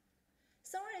up,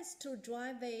 so as to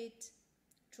drive the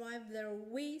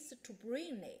waist to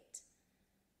bring it,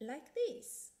 like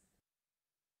this.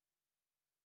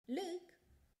 Look.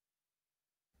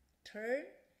 Turn,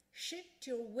 shift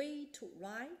your weight to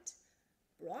right,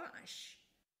 brush.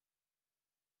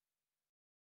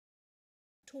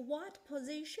 To what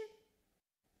position?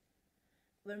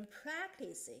 When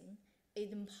practicing,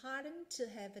 it's important to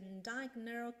have a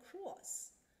diagonal cross,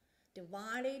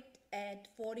 divided at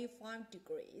 45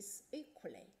 degrees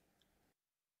equally.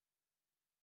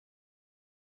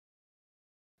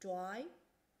 Drive,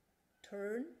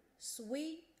 turn,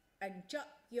 swing, and jump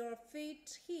your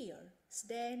feet here.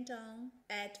 Stand on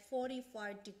at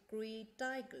 45-degree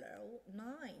diagonal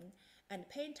line and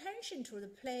pay attention to the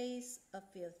place of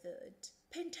your foot.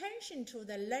 Pay attention to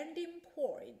the landing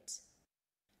point.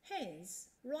 Hands,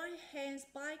 right hands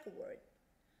backward,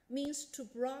 means to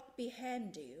block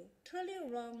behind you. Turn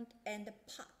around and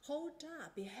hold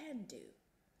up behind you.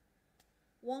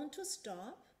 Want to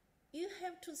stop? You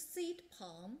have to sit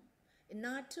palm,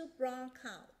 not to block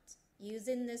out,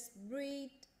 using the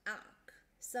spread arc.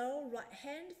 So right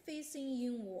hand facing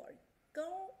inward.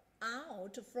 Go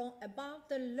out from above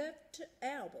the left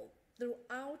elbow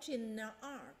throughout in an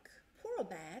arc. Pull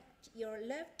back your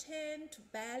left hand to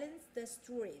balance the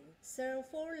string. So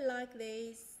forward like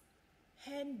this.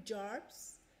 Hand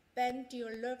drops. Bend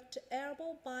your left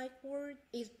elbow backward.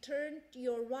 Turn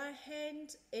your right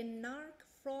hand in arc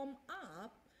from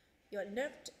up your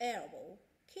left elbow.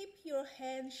 Keep your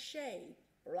hand shape.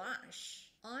 Brush.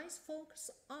 Eyes focus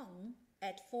on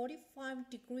at 45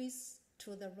 degrees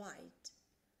to the right.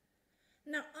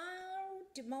 Now I'll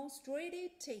demonstrate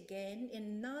it again in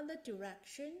another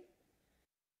direction.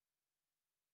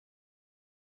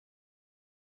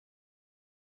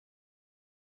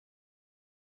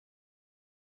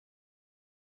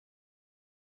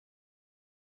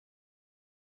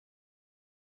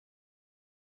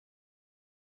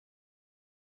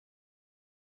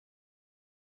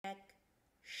 Back.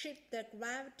 Shift the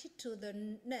gravity to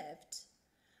the left.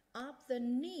 Up the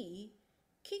knee,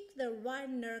 kick the right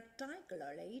leg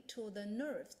diagonally to the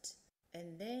left,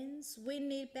 and then swing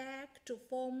it back to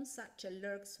form such a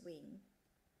leg swing.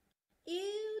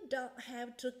 You don't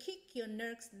have to kick your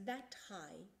legs that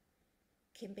high.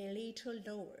 Can be a little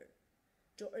lower.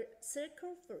 Draw a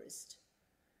circle first.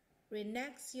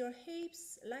 Relax your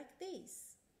hips like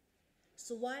this.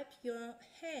 Swipe your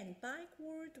hand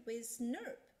backward with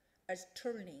nerve as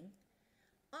turning.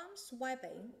 Arm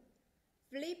swiping.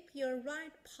 Flip your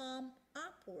right palm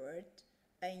upward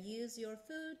and use your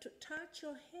foot to touch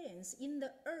your hands in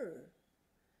the air.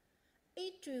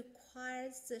 It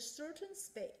requires a certain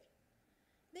speed.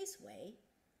 This way,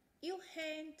 your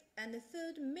hand and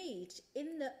foot meet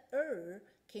in the air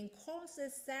can cause a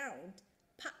sound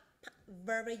pop, pop,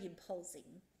 very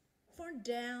imposing. For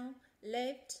down,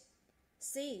 left,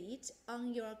 sit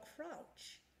on your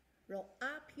crouch. Roll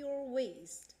up your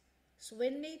waist.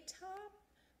 Swing it up.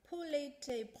 Pull it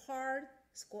apart,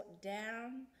 squat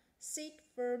down, sit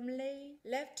firmly,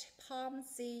 left palm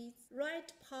sits, right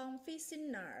palm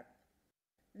facing up.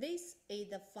 This is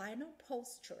the final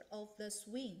posture of the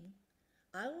swing.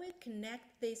 I will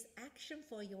connect this action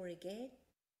for you again.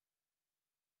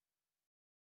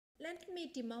 Let me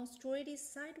demonstrate it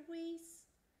sideways.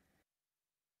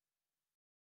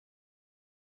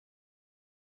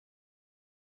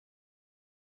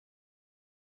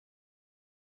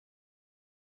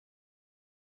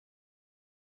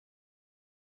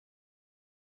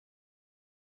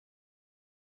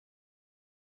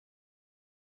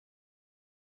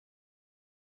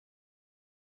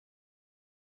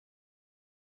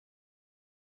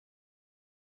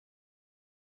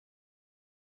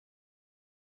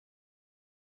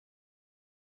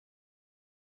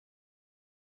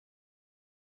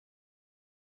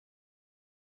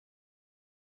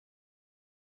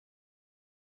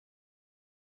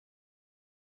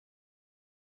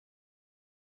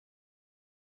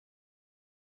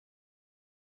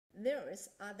 These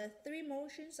are the three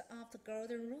motions of the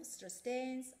golden rooster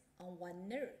stance on one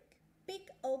leg. Big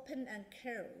open and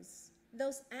close.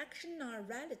 Those actions are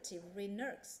relatively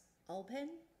legs open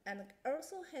and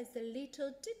also has a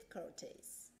little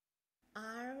difficulties.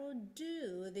 I'll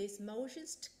do these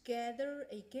motions together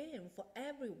again for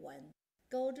everyone.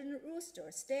 Golden rooster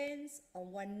stance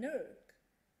on one leg.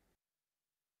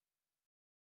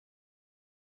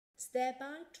 Step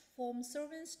back to form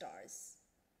serpent stars.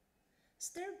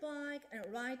 Step back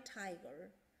and right tiger.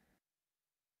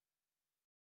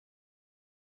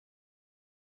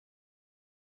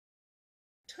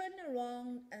 Turn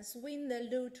around and swing the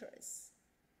lotus.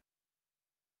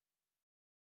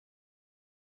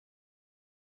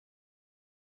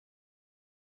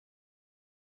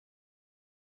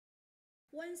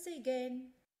 Once again,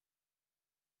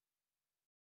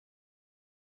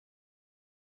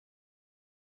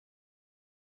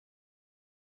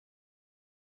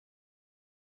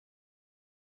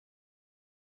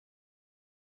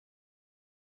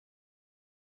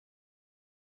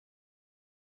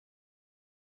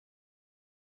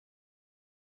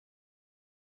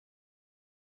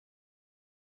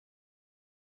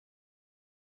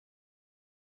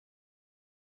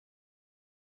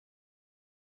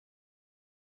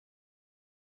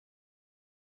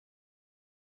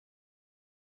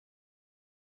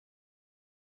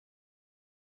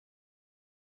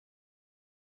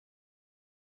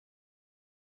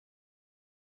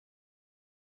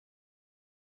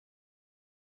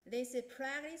 This is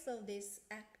practice of these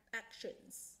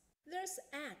actions. These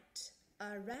acts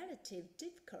are relatively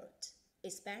difficult,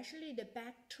 especially the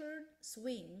back turn,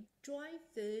 swing, drive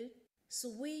foot,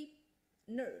 sweep,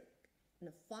 nerve,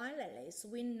 and finally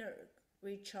swing nerve,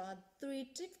 which are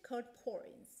 3 difficult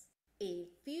points. If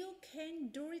you can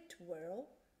do it well,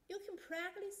 you can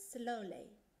practice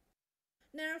slowly.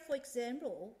 Now, for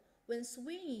example, when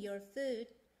swinging your foot,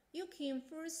 you can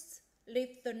first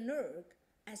lift the nerve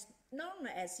as long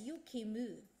as you can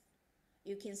move.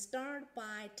 You can start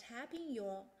by tapping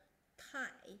your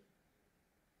thigh,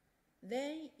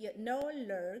 then your lower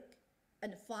leg,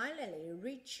 and finally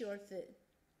reach your foot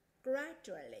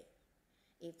gradually.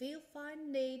 If you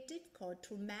find it difficult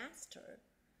to master,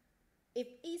 if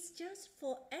it's just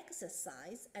for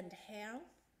exercise and health,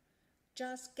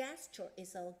 just gesture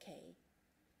is okay,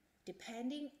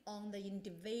 depending on the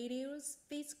individual's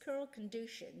physical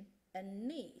condition and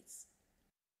needs.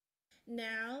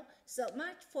 Now, so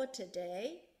much for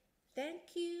today.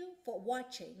 Thank you for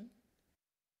watching.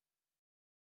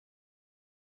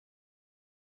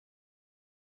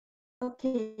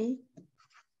 Okay.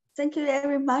 Thank you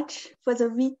very much for the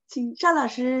meeting. 赵老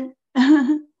师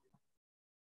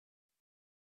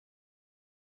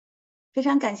非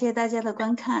常感谢大家的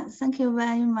观看。Thank you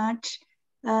very much.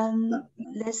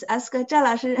 Let's ask 赵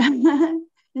老师，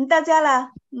您到家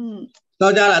了？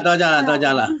到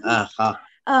家了啊，好。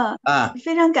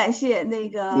非常感谢那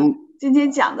个今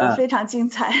天讲的非常精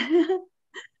彩。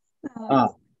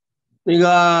那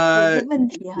个有个问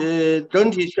题哈，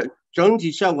整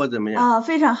体效果怎么样？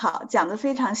非常好，讲的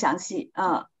非常详细，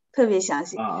特别详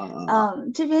细。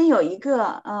这边有一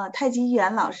个太极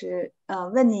元老师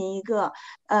问您一个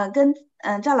跟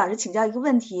赵老师请教一个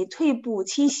问题：退步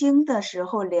七星的时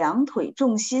候，两腿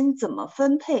重心怎么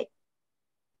分配？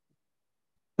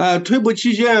退步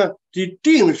七星的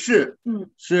定式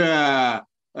是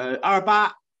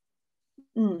28，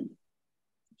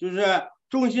就是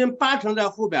重心8成在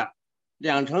后边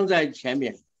，2成在前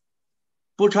面，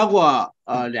不超过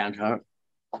2成。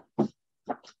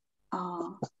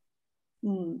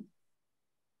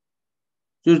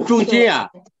就是重心啊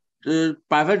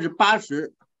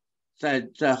，80%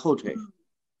在后腿。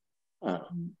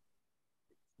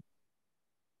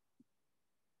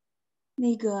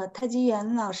那个太极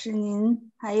元老师，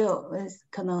您还有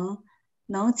可能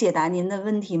能解答您的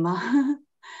问题吗？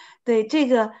对，这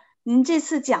个您这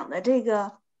次讲的这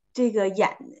个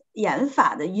眼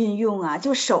法的运用啊，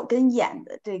就手跟眼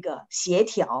的这个协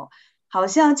调，好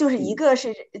像就是一个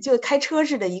是就开车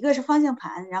似的，一个是方向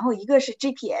盘，然后一个是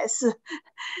GPS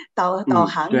导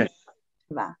航，是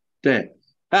吧？对，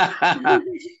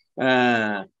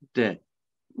对，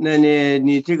那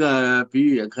你这个比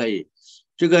喻也可以。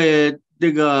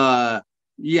这个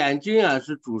眼睛啊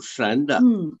是主神的，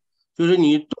就是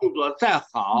你动作再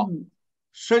好，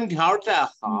身条再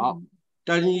好，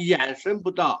但是你眼神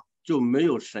不到就没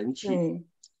有神气。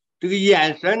这个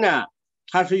眼神呢，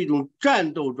它是一种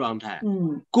战斗状态，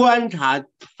观察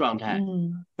状态，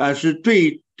是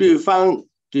对对方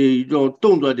的一种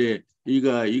动作的一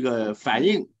个反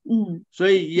应，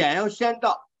所以眼要先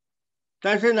到，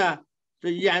但是呢，这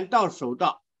眼到手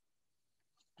到，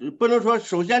不能说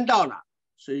手先到了，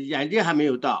是眼睛还没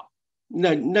有到，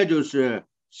那就是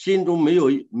心中没有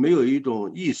一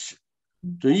种意识，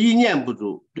就意念不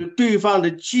足，对对方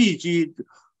的气机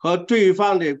和对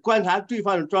方的观察对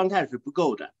方的状态是不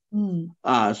够的，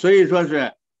所以说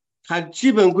是它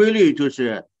基本规律就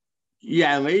是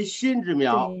眼为心之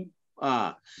苗，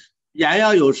眼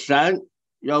要有神，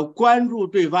要关注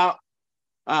对方，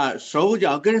手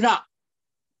脚跟上，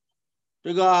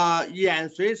这个眼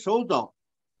随手走，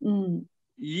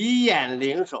以眼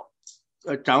领手，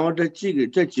掌握这几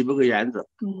个原则，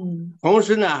同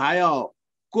时呢还要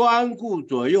关顾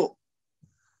左右，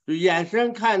就眼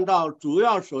神看到主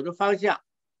要手的方向，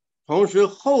同时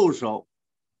后手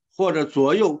或者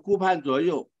左右顾盼左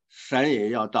右，神也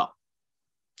要到，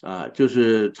就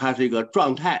是它是一个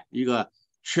状态，一个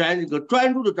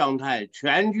专注的状态，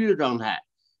全局的状态，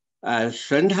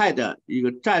神态的一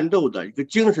个战斗的一个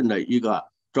精神的一个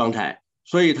状态，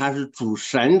所以它是主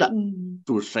神的，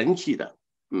主神气的。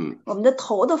我们的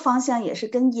头的方向也是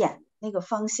跟眼那个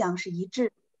方向是一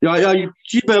致，要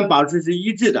基本保持是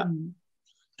一致的，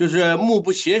就是目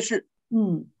不斜视，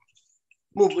目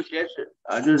不斜视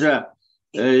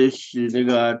是那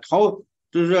个头，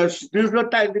就是比如说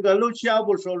带这个搂起腰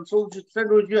部，手伸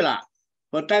出去了，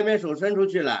或单边手伸出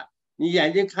去了，你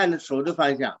眼睛看着手的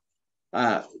方向，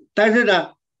但是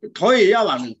呢，头也要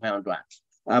往那个方向转，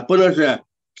不能是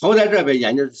头在这边，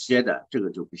眼睛是斜的，这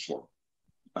个就不行，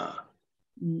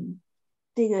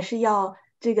这个是要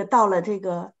这个到了这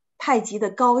个太极的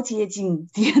高阶境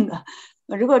界的。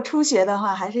如果初学的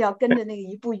话，还是要跟着那个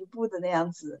一步一步的那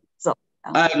样子走。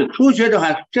初学的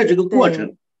话，这是个过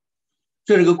程，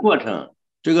这是个过程。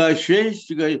这个学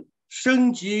这个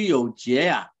升级有节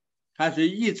呀，它是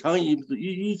一层一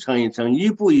层、一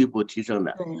步一步提升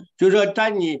的。就是说，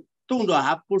当你动作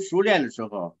还不熟练的时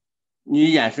候，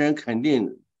你眼神肯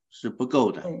定是不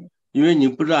够的，因为你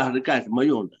不知道它是干什么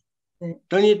用的。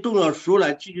等你动作熟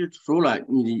了，技术熟了，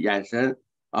你的眼神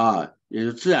也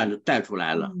就自然就带出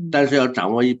来了。但是要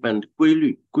掌握一本规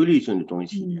律性的东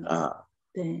西啊。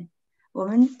对，我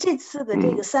们这次的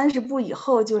这个30步以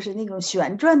后，就是那种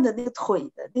旋转的那个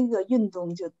腿的那个运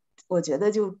动，我觉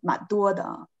得就蛮多的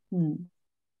啊。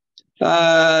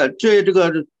这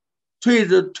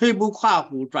个退步跨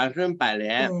虎转身摆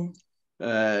连，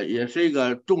也是一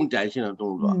个重点性的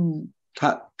动作。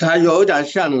它有点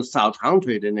像那种扫堂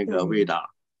腿的那个味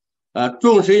道。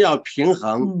重心要平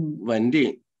衡稳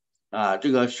定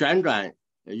这个旋转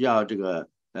要这个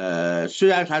虽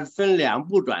然它是分2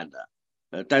步转的，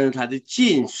但是它的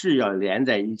劲势要连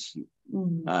在一起。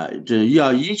这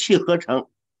要一气呵成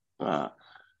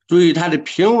注意它的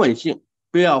平稳性，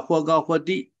不要或高或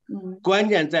低。关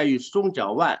键在于松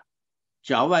脚腕，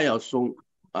脚腕要松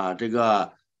这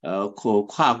个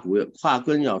胯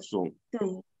根要松。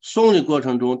松的过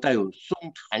程中带有松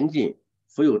弹劲，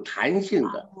富有弹性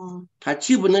的，它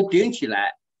既不能顶起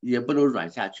来，也不能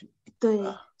软下去。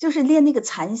就是练那个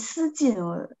蚕丝劲，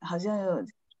我好像有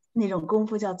那种功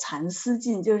夫叫蚕丝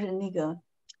劲，就是那个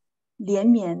连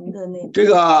绵的那种。这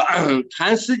个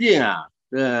蚕丝劲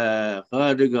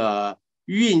和这个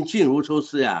运劲如抽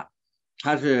丝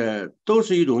它都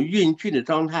是一种运劲的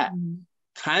状态。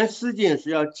蚕丝劲是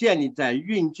要建立在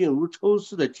运劲如抽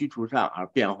丝的基础上而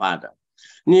变化的。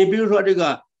你比如说这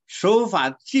个手法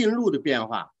劲路的变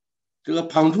化，这个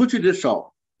捧出去的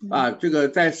手这个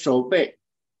在手背，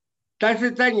但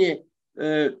是在你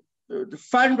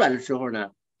翻转的时候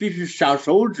呢，必须小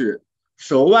手指、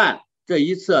手腕这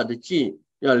一侧的劲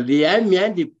要连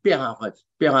绵的变化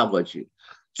过去。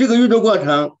这个运动过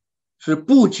程是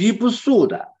不急不速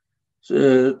的，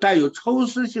是带有抽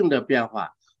丝性的变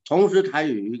化，同时它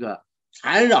有一个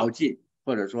缠绕劲，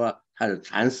或者说它是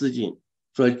蚕丝劲。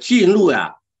说劲路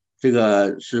这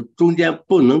个是中间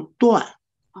不能断，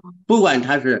不管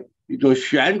它是一种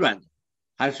旋转的，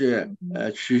还是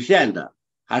曲线的，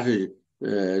还是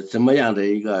怎么样的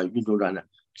一个运动状态，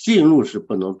劲路是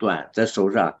不能断，在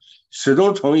手上始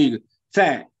终从一个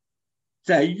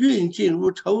在运劲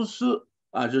如抽丝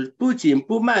就是不紧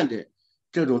不慢的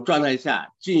这种状态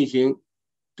下进行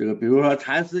这个，比如说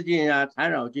蚕丝劲缠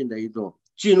绕劲的一种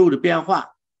劲路的变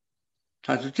化，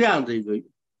它是这样的一个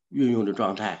运用的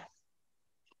状态。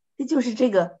这就是这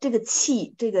个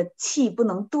气不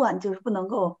能断，就是不能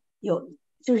够有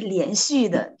就是连续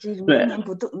的这种绵绵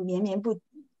不断、绵绵不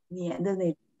粘的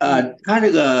那种。它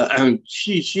这个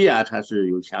气息它是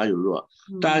有强有弱，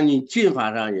当然你劲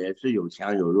法上也是有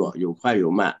强有弱，有快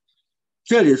有慢。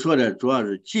这里说的主要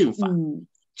是劲法。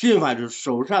劲法就是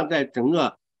手上在整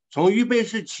个从预备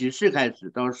式起势开始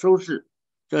到收势，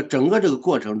这整个这个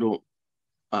过程中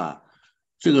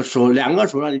这个两个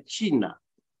手上的劲呢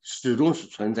始终是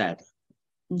存在的，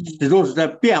始终是在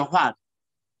变化的，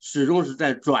始终是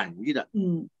在转移的。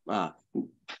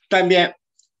单边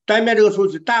这个手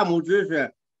指大拇指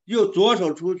是左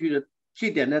手出去的，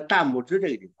气点在大拇指这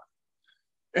个地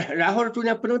方，然后中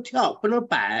间不能跳不能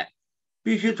摆，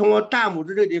必须通过大拇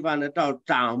指这个地方呢到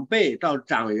掌背到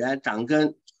掌缘掌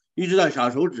根一直到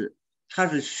小手指，它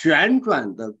是旋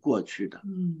转的过去的。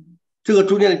这个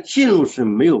中间的劲路是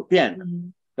没有变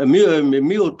的，没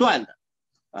有断的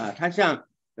它像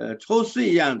抽丝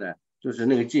一样的，就是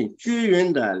那个劲均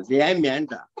匀的连绵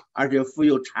的，而且富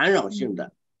有缠绕性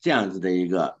的这样子的一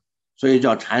个，所以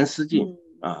叫缠丝劲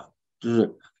就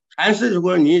是缠丝。如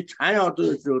果你缠绕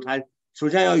的时候，它首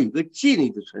先要有一个劲力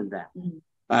的存在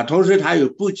同时它有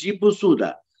不急不速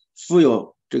的，富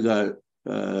有这个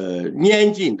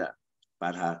粘劲的，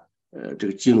把它这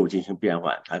个劲路进行变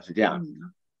换，它是这样子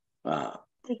的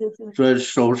这个就是所以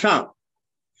手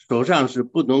上是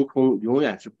不能空，永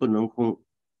远是不能空。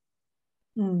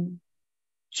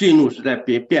劲路是在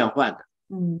变换的。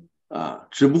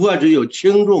只不过只有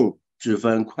轻重之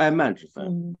分，快慢之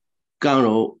分，刚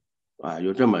柔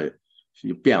有这么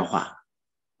变化。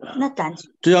那感觉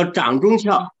这叫掌中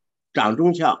窍，掌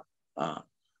中窍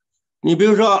你比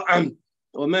如说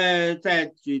我们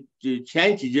在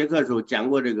前几节课的时候讲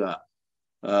过这个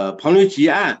彭吕吉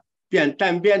按变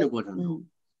单边的过程中，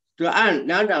这按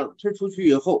两掌推出去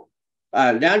以后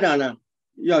两掌呢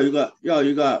要一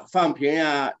个放平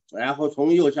然后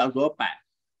从右向左摆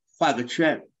画个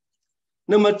圈。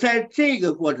那么在这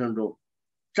个过程中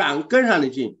掌根上的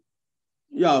劲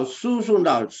要输送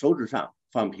到手指上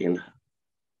放平它，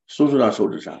输送到手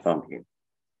指上放平，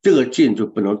这个劲就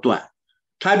不能断，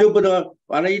它就不能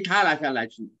往那一塌拉下来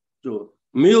去，就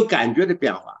没有感觉的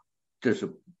变化，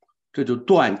这就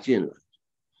断劲了。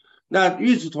那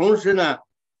与此同时呢，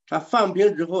它放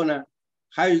平之后呢，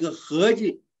还有一个合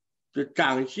劲，就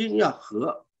掌心要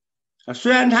合，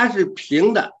虽然它是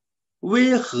平的，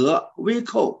微合微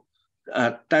扣，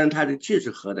但是它的劲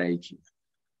是合在一起的，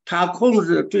它控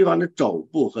制对方的肘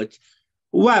部和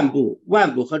腕部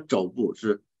和肘部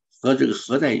是和这个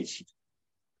合在一起的。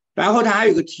然后它还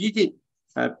有个提劲，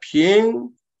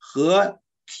平合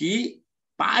提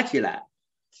拔起来，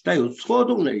带有搓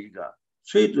动的一个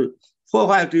吹着破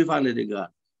坏对方的这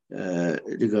个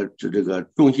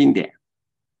重心点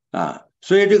啊，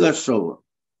所以这个手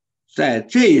在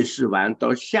这一式完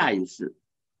到下一式，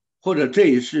或者这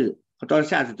一式到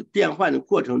下一式的变换的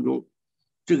过程中，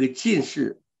这个劲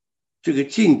势这个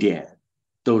劲点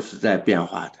都是在变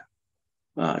化的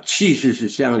啊，气势是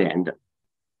相连的，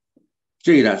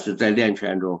这个是在练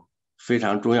拳中非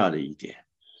常重要的一点，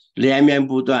连绵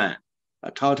不断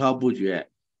滔滔不绝，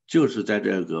就是在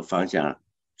这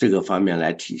个方面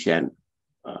来体现的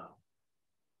啊。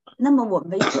那么我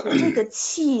们维持这个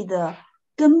气的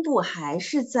根部还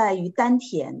是在于丹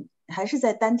田，还是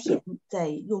在丹田在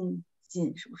用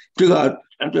劲，是不是？这个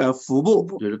对，腹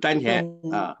部就是丹田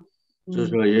啊，就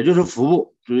是也就是腹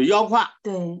部，就是腰胯，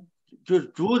对，就是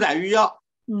主宰于腰，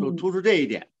就突出这一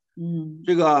点。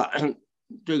这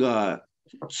个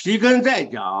其根在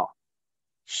脚，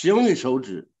行于手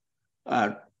指，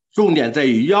重点在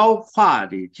于腰胯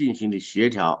的进行的协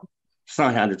调，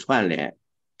上下的串联，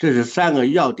这是3个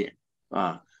要点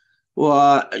啊。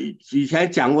我以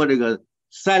前讲过这个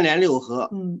3连6合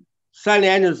，3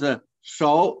连就是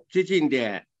手的劲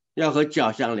点要和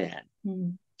脚相连，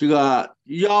这个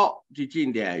腰的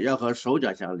劲点要和手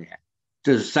脚相连，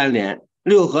这是3连。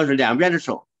6合是两边的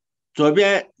手，左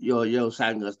边有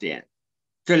3个点，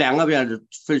这2个边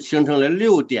是形成了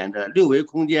6点的6维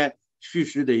空间虚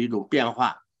实的一种变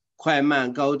化，快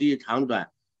慢高低长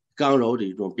短刚柔的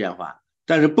一种变化。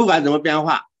但是不管怎么变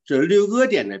化，这6个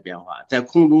点的变化在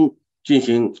空中进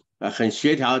行很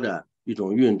协调的一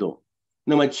种运动。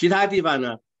那么其他地方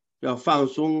呢，要放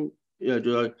松，要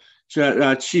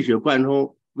让气血贯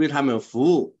通，为他们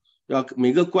服务，要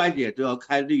每个关节都要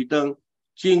开绿灯，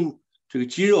这个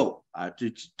肌肉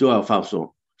这都要放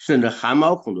松，甚至汗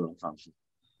毛孔都要放松，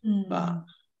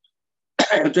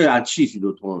这样气息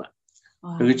就通了。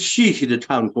这个气息的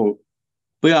畅通，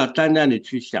不要单单的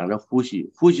去想着呼吸，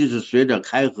呼吸是随着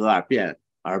开合而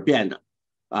变的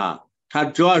啊，它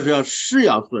主要是要势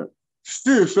要顺，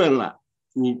势顺了，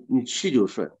你气就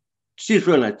顺，气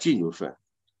顺了劲就顺，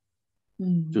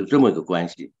就这么一个关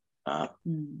系啊，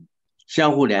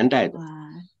相互连带的，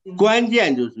关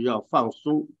键就是要放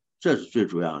松，这是最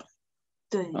主要的。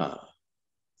对啊，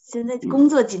现在工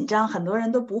作紧张，很多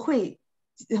人都不会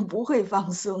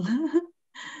放松。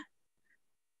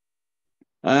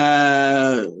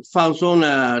放松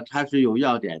呢，它是有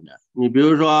要点的。你比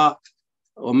如说，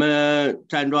我们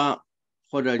站桩，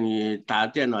或者你打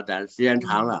电脑打的时间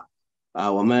长了，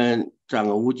我们站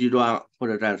个无极桩或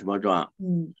者站什么桩，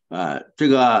这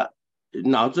个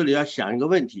脑子里要想一个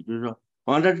问题，就是说，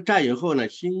往这站以后呢，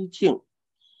心一静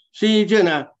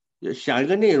呢，想一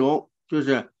个内容，就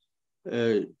是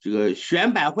这个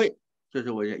旋百会，这是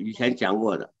我以前讲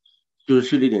过的，就是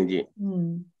蓄力领劲，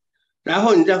然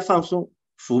后你再放松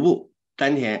腹部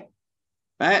丹田，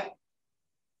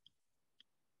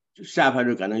下盘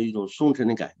就感到一种松沉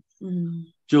的感觉，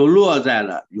就落在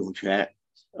了涌泉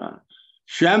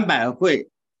旋百会，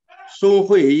松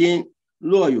会阴，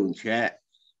落涌泉。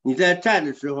你在站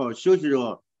的时候休息的时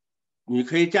候，你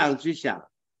可以这样去想，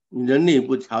你的内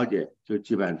部调节就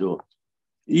基本上就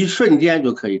一瞬间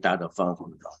就可以达到放松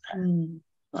的状态。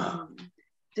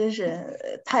真是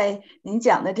您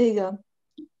讲的这个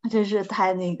真是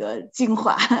太那个精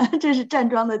华，这是站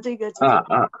桩的这个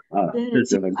这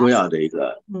是很重要的一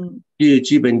个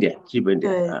基本点。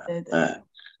对，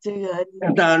这个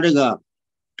当然这个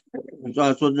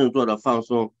要说真正做到放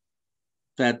松，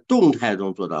在动态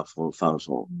中做到放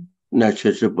松，那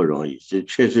确实不容易，这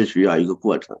确实需要一个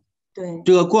过程。对，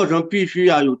这个过程必须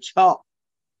要有敲，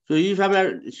所以一方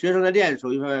面学生在练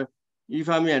手，一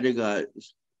方面这个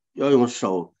要用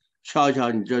手敲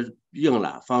敲你这硬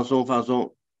了，放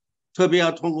松，特别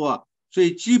要通过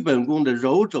最基本功的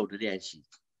揉肘的练习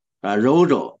揉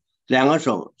肘，2个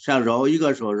手像揉，一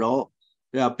个手揉，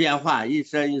要变化，一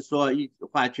伸一缩一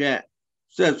画圈，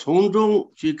再从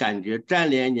中去感觉粘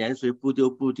连碾碎不丢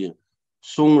不顶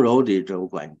松柔的这种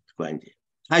关节，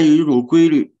它有一种规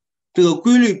律，这个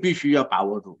规律必须要把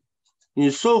握住。你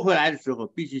收回来的时候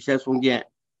必须先松肩，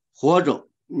活肘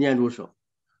捏住手。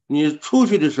你出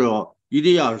去的时候一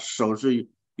定要手是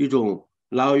一种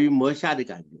牢于磨虾的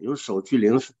感觉，用手去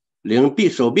领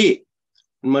手臂，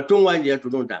那么中关节主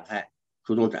动展开，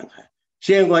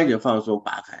肩关节放松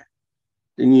拔开。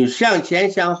你向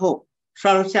前向后，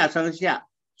上下，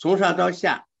从上到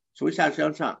下，从下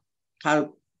向上，它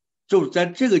就是在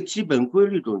这个基本规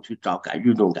律中去找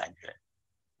运动感觉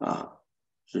啊，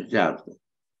是这样子。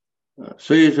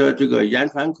所以说这个言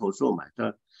传口授嘛，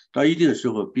到一定时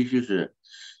候必须是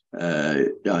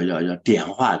要点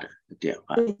化的。对，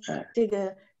这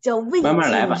个叫胃慢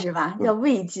慢来吧，是吧？叫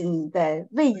胃劲，对，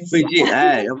胃一下。胃劲，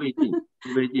要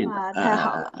胃劲啊，太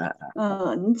好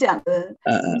了。你讲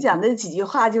的几句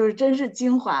话就是真是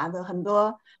精华的，很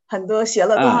多学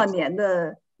了多少年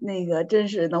的那个，真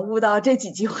是能悟到这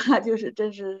几句话，就是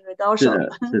真是高手了。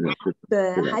是的。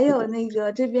对，还有那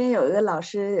个这边有一个老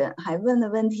师还问的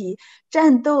问题，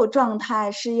战斗状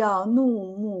态是要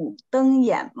怒目瞪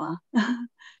眼吗？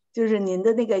就是您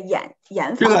的那个眼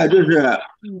法。这个就是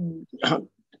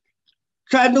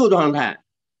战斗状态，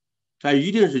它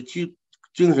一定是精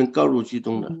神高度集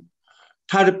中的，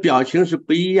他的表情是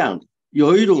不一样的。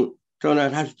有一种状态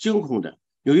他是惊恐的，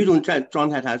有一种状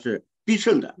态他是必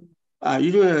胜的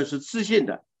一种是自信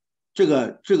的。这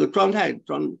个状态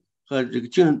和这个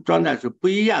精神状态是不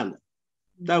一样的。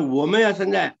但我们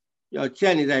现在要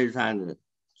建立在于啥呢？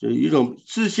是一种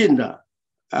自信的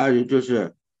就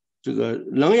是这个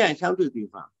冷眼相对对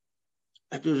方，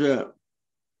就是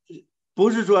不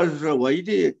是说是我一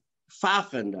定发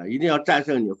狠的，一定要战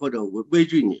胜你或者畏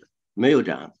惧你，没有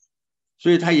这样子。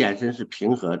所以他眼神是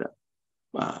平和的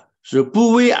是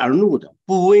不威而怒的，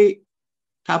不威，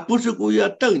他不是故意要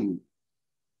瞪你，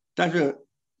但是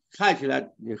看起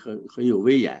来你很有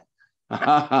威严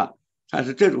他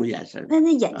是这种眼神。那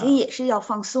眼睛也是要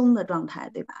放松的状态，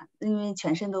对吧？因为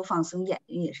全身都放松，眼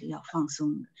睛也是要放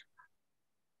松的，是吧？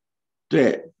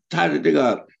对，他的这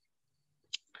个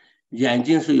眼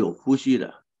睛是有呼吸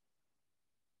的，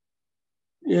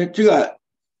这个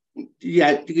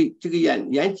眼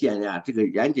睑呀，这个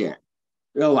眼睑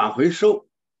要往回收，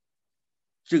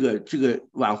这个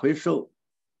往回收，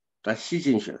它吸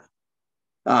进去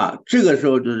了这个时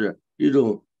候就是一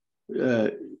种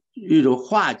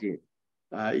化解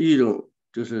一种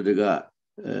就是这个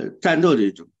战斗的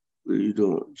一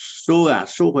种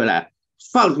收回来，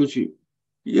放出去，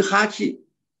一哈气，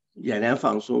眼帘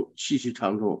放松，气息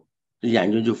畅通，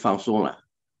眼睛就放松了。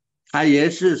它也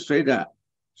是随着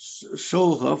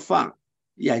收和放，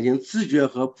眼睛自觉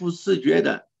和不自觉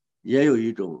的也有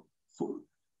一种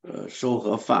收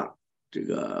和放，这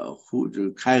个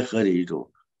开合的一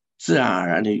种自然而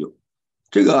然的有。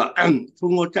这个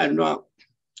通过站桩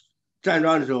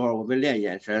的时候，我们练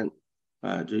眼神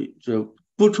就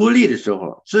不出力的时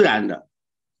候，自然的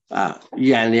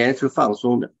眼帘是放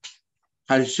松的，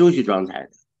它是休息状态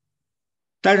的。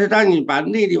但是当你把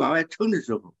内力往外撑的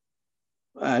时候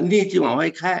内劲往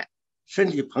外开，身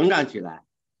体膨胀起来，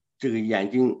这个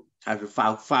眼睛它是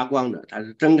发光的，它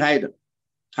是睁开的，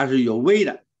它是有微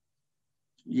的，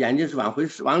眼睛是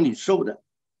往里收的，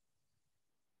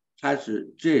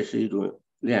这也是一种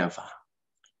练法。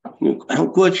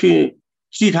过去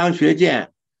西堂学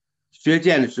剑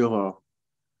的时候，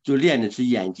就练的是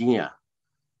眼睛呀。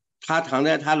他躺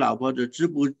在他老婆的织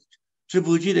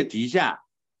布机的底下，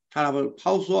他老婆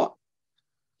抛梭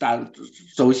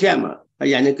走线嘛，他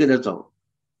眼睛跟着走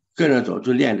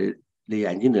就练着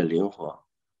眼睛的灵活。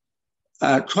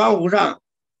窗户上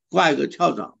挂一个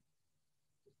跳蚤，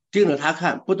盯着他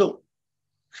看不动，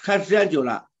看时间久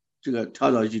了，这个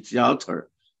跳蚤一摇腿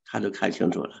他就看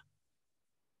清楚了。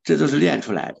这都是练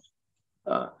出来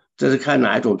的这是看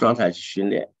哪一种状态去训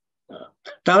练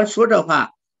当然说这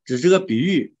话只是个比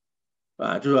喻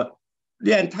就是说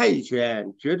练太极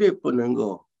拳绝对不能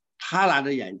够他拉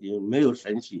着眼睛没有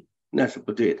神气，那是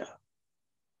不对的。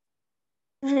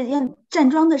就是要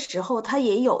站桩的时候，他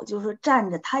也有，就是说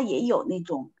站着他也有那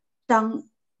种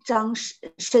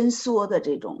伸缩的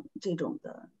这种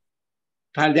的。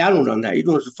它两种状态，一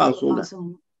种是放松的，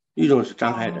一种是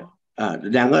张开的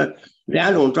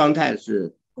两种状态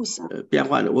是变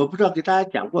换的。我不知道给大家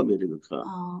讲过没这个课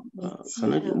可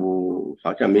能我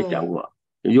好像没讲过。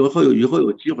以后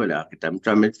有机会了，给咱们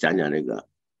专门讲讲那个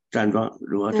站桩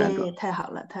如何站桩。对，太好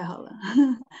了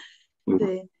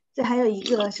对，这还有一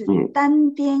个是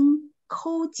单边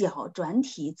抠脚转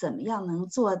体，怎么样能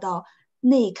做到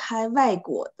内开外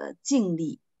裹的劲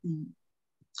力？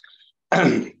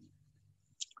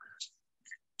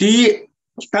第一，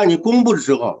当你弓步的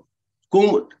时候，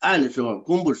弓步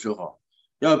的时候，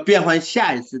要变换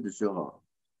下意识的时候，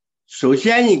首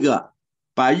先一个，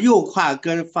把右胯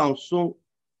根放松，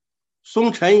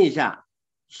松沉一下，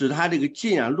使它这个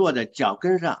劲啊落在脚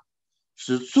跟上，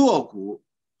使坐骨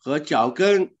和脚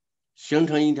跟形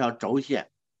成一条轴线，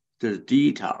这是第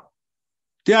一条。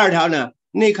第二条呢，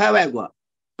内开外过，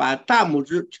把大拇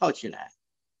指翘起来，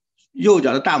右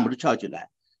脚的大拇指翘起来，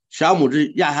小拇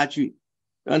指压下去，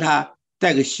让它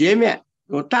带个斜面，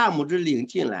用大拇指领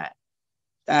进来，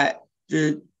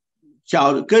这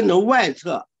脚跟的外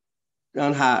侧，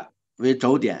让它为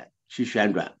轴点去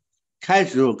旋转。开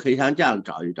始时候可以像这样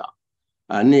找一找，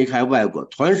内开外过，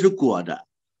臀是裹的，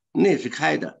内是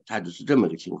开的，它就是这么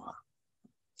个情况，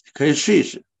可以试一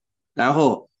试。然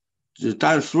后，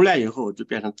当然熟练以后就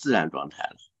变成自然状态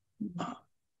了。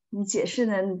你解释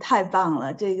的太棒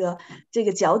了，这个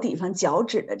脚底方脚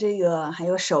趾的这个，还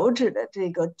有手指的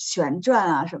这个旋转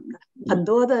啊什么的，很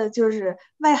多的就是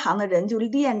外行的人就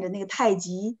练着那个太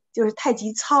极，就是太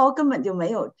极操，根本就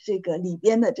没有这个里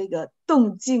边的这个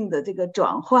动静的这个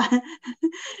转换。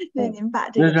对，您把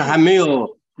这个那是还没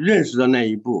有认识到那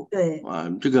一步。对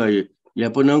这个也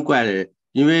不能怪人，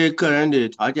因为个人的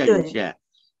条件有限，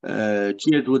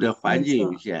接触的环境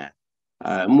有限，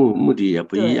目的也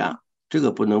不一样。这个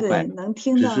不能怪，能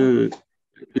听到，只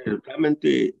是咱们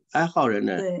对爱好人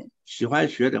呢，喜欢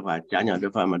学的话，讲讲这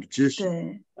方面的知识。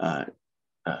对，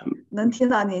能听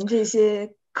到您这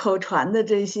些口传的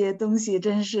这些东西，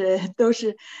真是都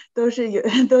是有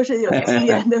机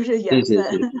缘，都是缘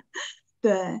分。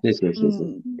对，谢谢。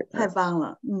太棒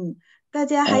了。大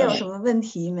家还有什么问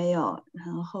题没有？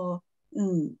然后，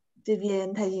这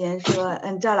边太极员说，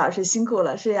赵老师辛苦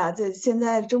了。是呀，这现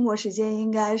在中国时间应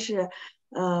该是。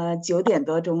9点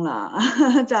多钟了，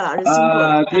赵老师辛苦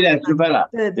了。9点10分了，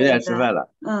对，9点10分了。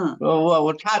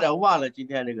我差点忘了今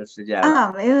天这个时间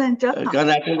了。没问题。刚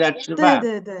才正在吃饭，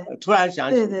对，突然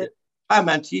想起，盼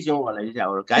盼提醒我了一下，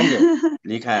我说赶紧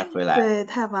离开回来。对，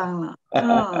太棒了，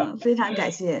非常感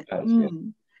谢。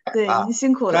对，您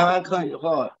辛苦了。上完课以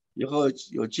后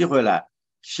有机会了，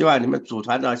希望你们组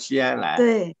团到西安来。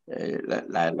对，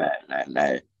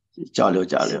来。交流。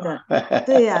是的，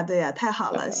对呀，太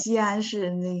好了！西安是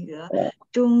那个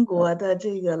中国的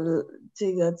这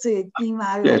个最兵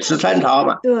马俑，对，是3朝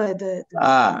嘛。对，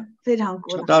非常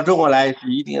古老。到中国来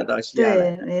是一定要到西安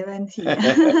来。对，没问题。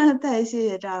太谢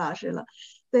谢赵老师了。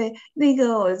对，那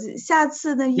个我下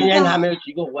次呢，今年还没有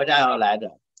几个国家要来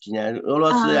的，今年俄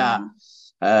罗斯呀，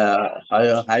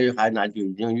还有哪就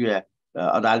已经约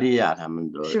澳大利亚他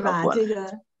们都是吧？这个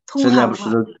通现在不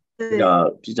是比较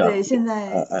对，现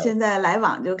在来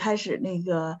往就开始那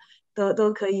个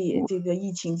都可以，这个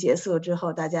疫情结束之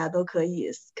后，大家都可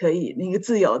以那个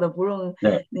自由的，不用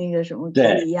那个什么隔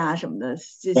离呀什么的，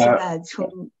现在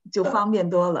就方便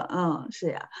多了。是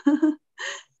呀，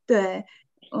对，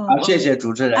谢谢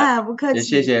主持人，不客气，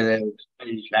谢谢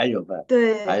全友们，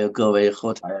对，还有各位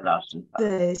后台的老师，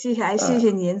对，谢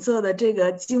谢您做的这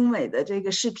个精美的这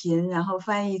个视频，然后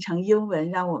翻译成英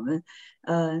文，让我们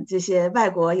这些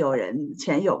外国友人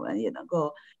全友们也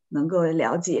能够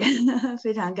了解，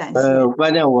非常感谢。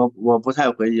关键我不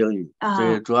太会英语，所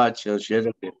以主要请学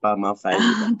生给帮忙翻译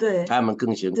的，对，他们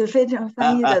更辛苦。对，非常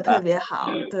翻译的特别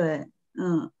好，对，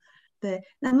对。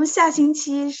那么下星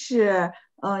期是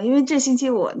因为这星期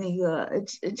我那个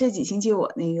这几星期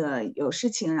我那个有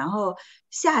事情，然后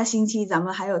下星期咱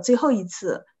们还有最后一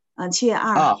次，7月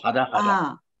2号。好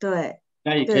的。对。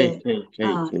可以，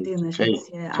定的是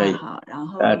7月2号，然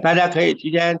后大家可以提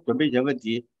前准备一些问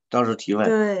题，到时候提问。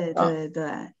对，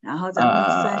然后咱们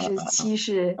37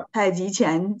式太极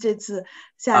拳这次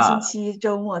下星期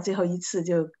周末最后一次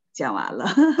就讲完了。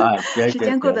时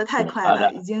间过得太快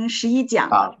了，已经11讲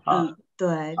了。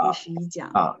对，第11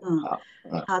讲。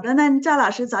好的，那赵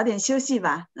老师早点休息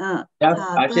吧。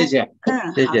好，谢谢。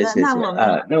好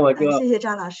的，那我就谢谢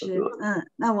赵老师。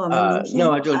那我们明天那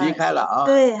我就离开了啊。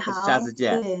对，好，下次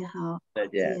见。对，好，再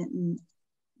见。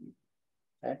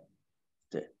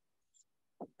对。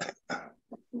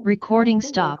Recording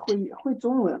stopped. 会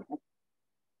中文。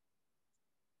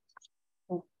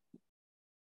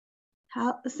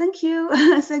好 ，Thank you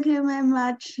very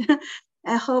much.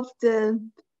 I hope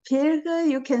Pierre,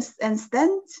 you can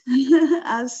understand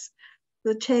us,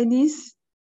 the Chinese.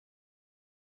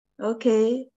 Okay.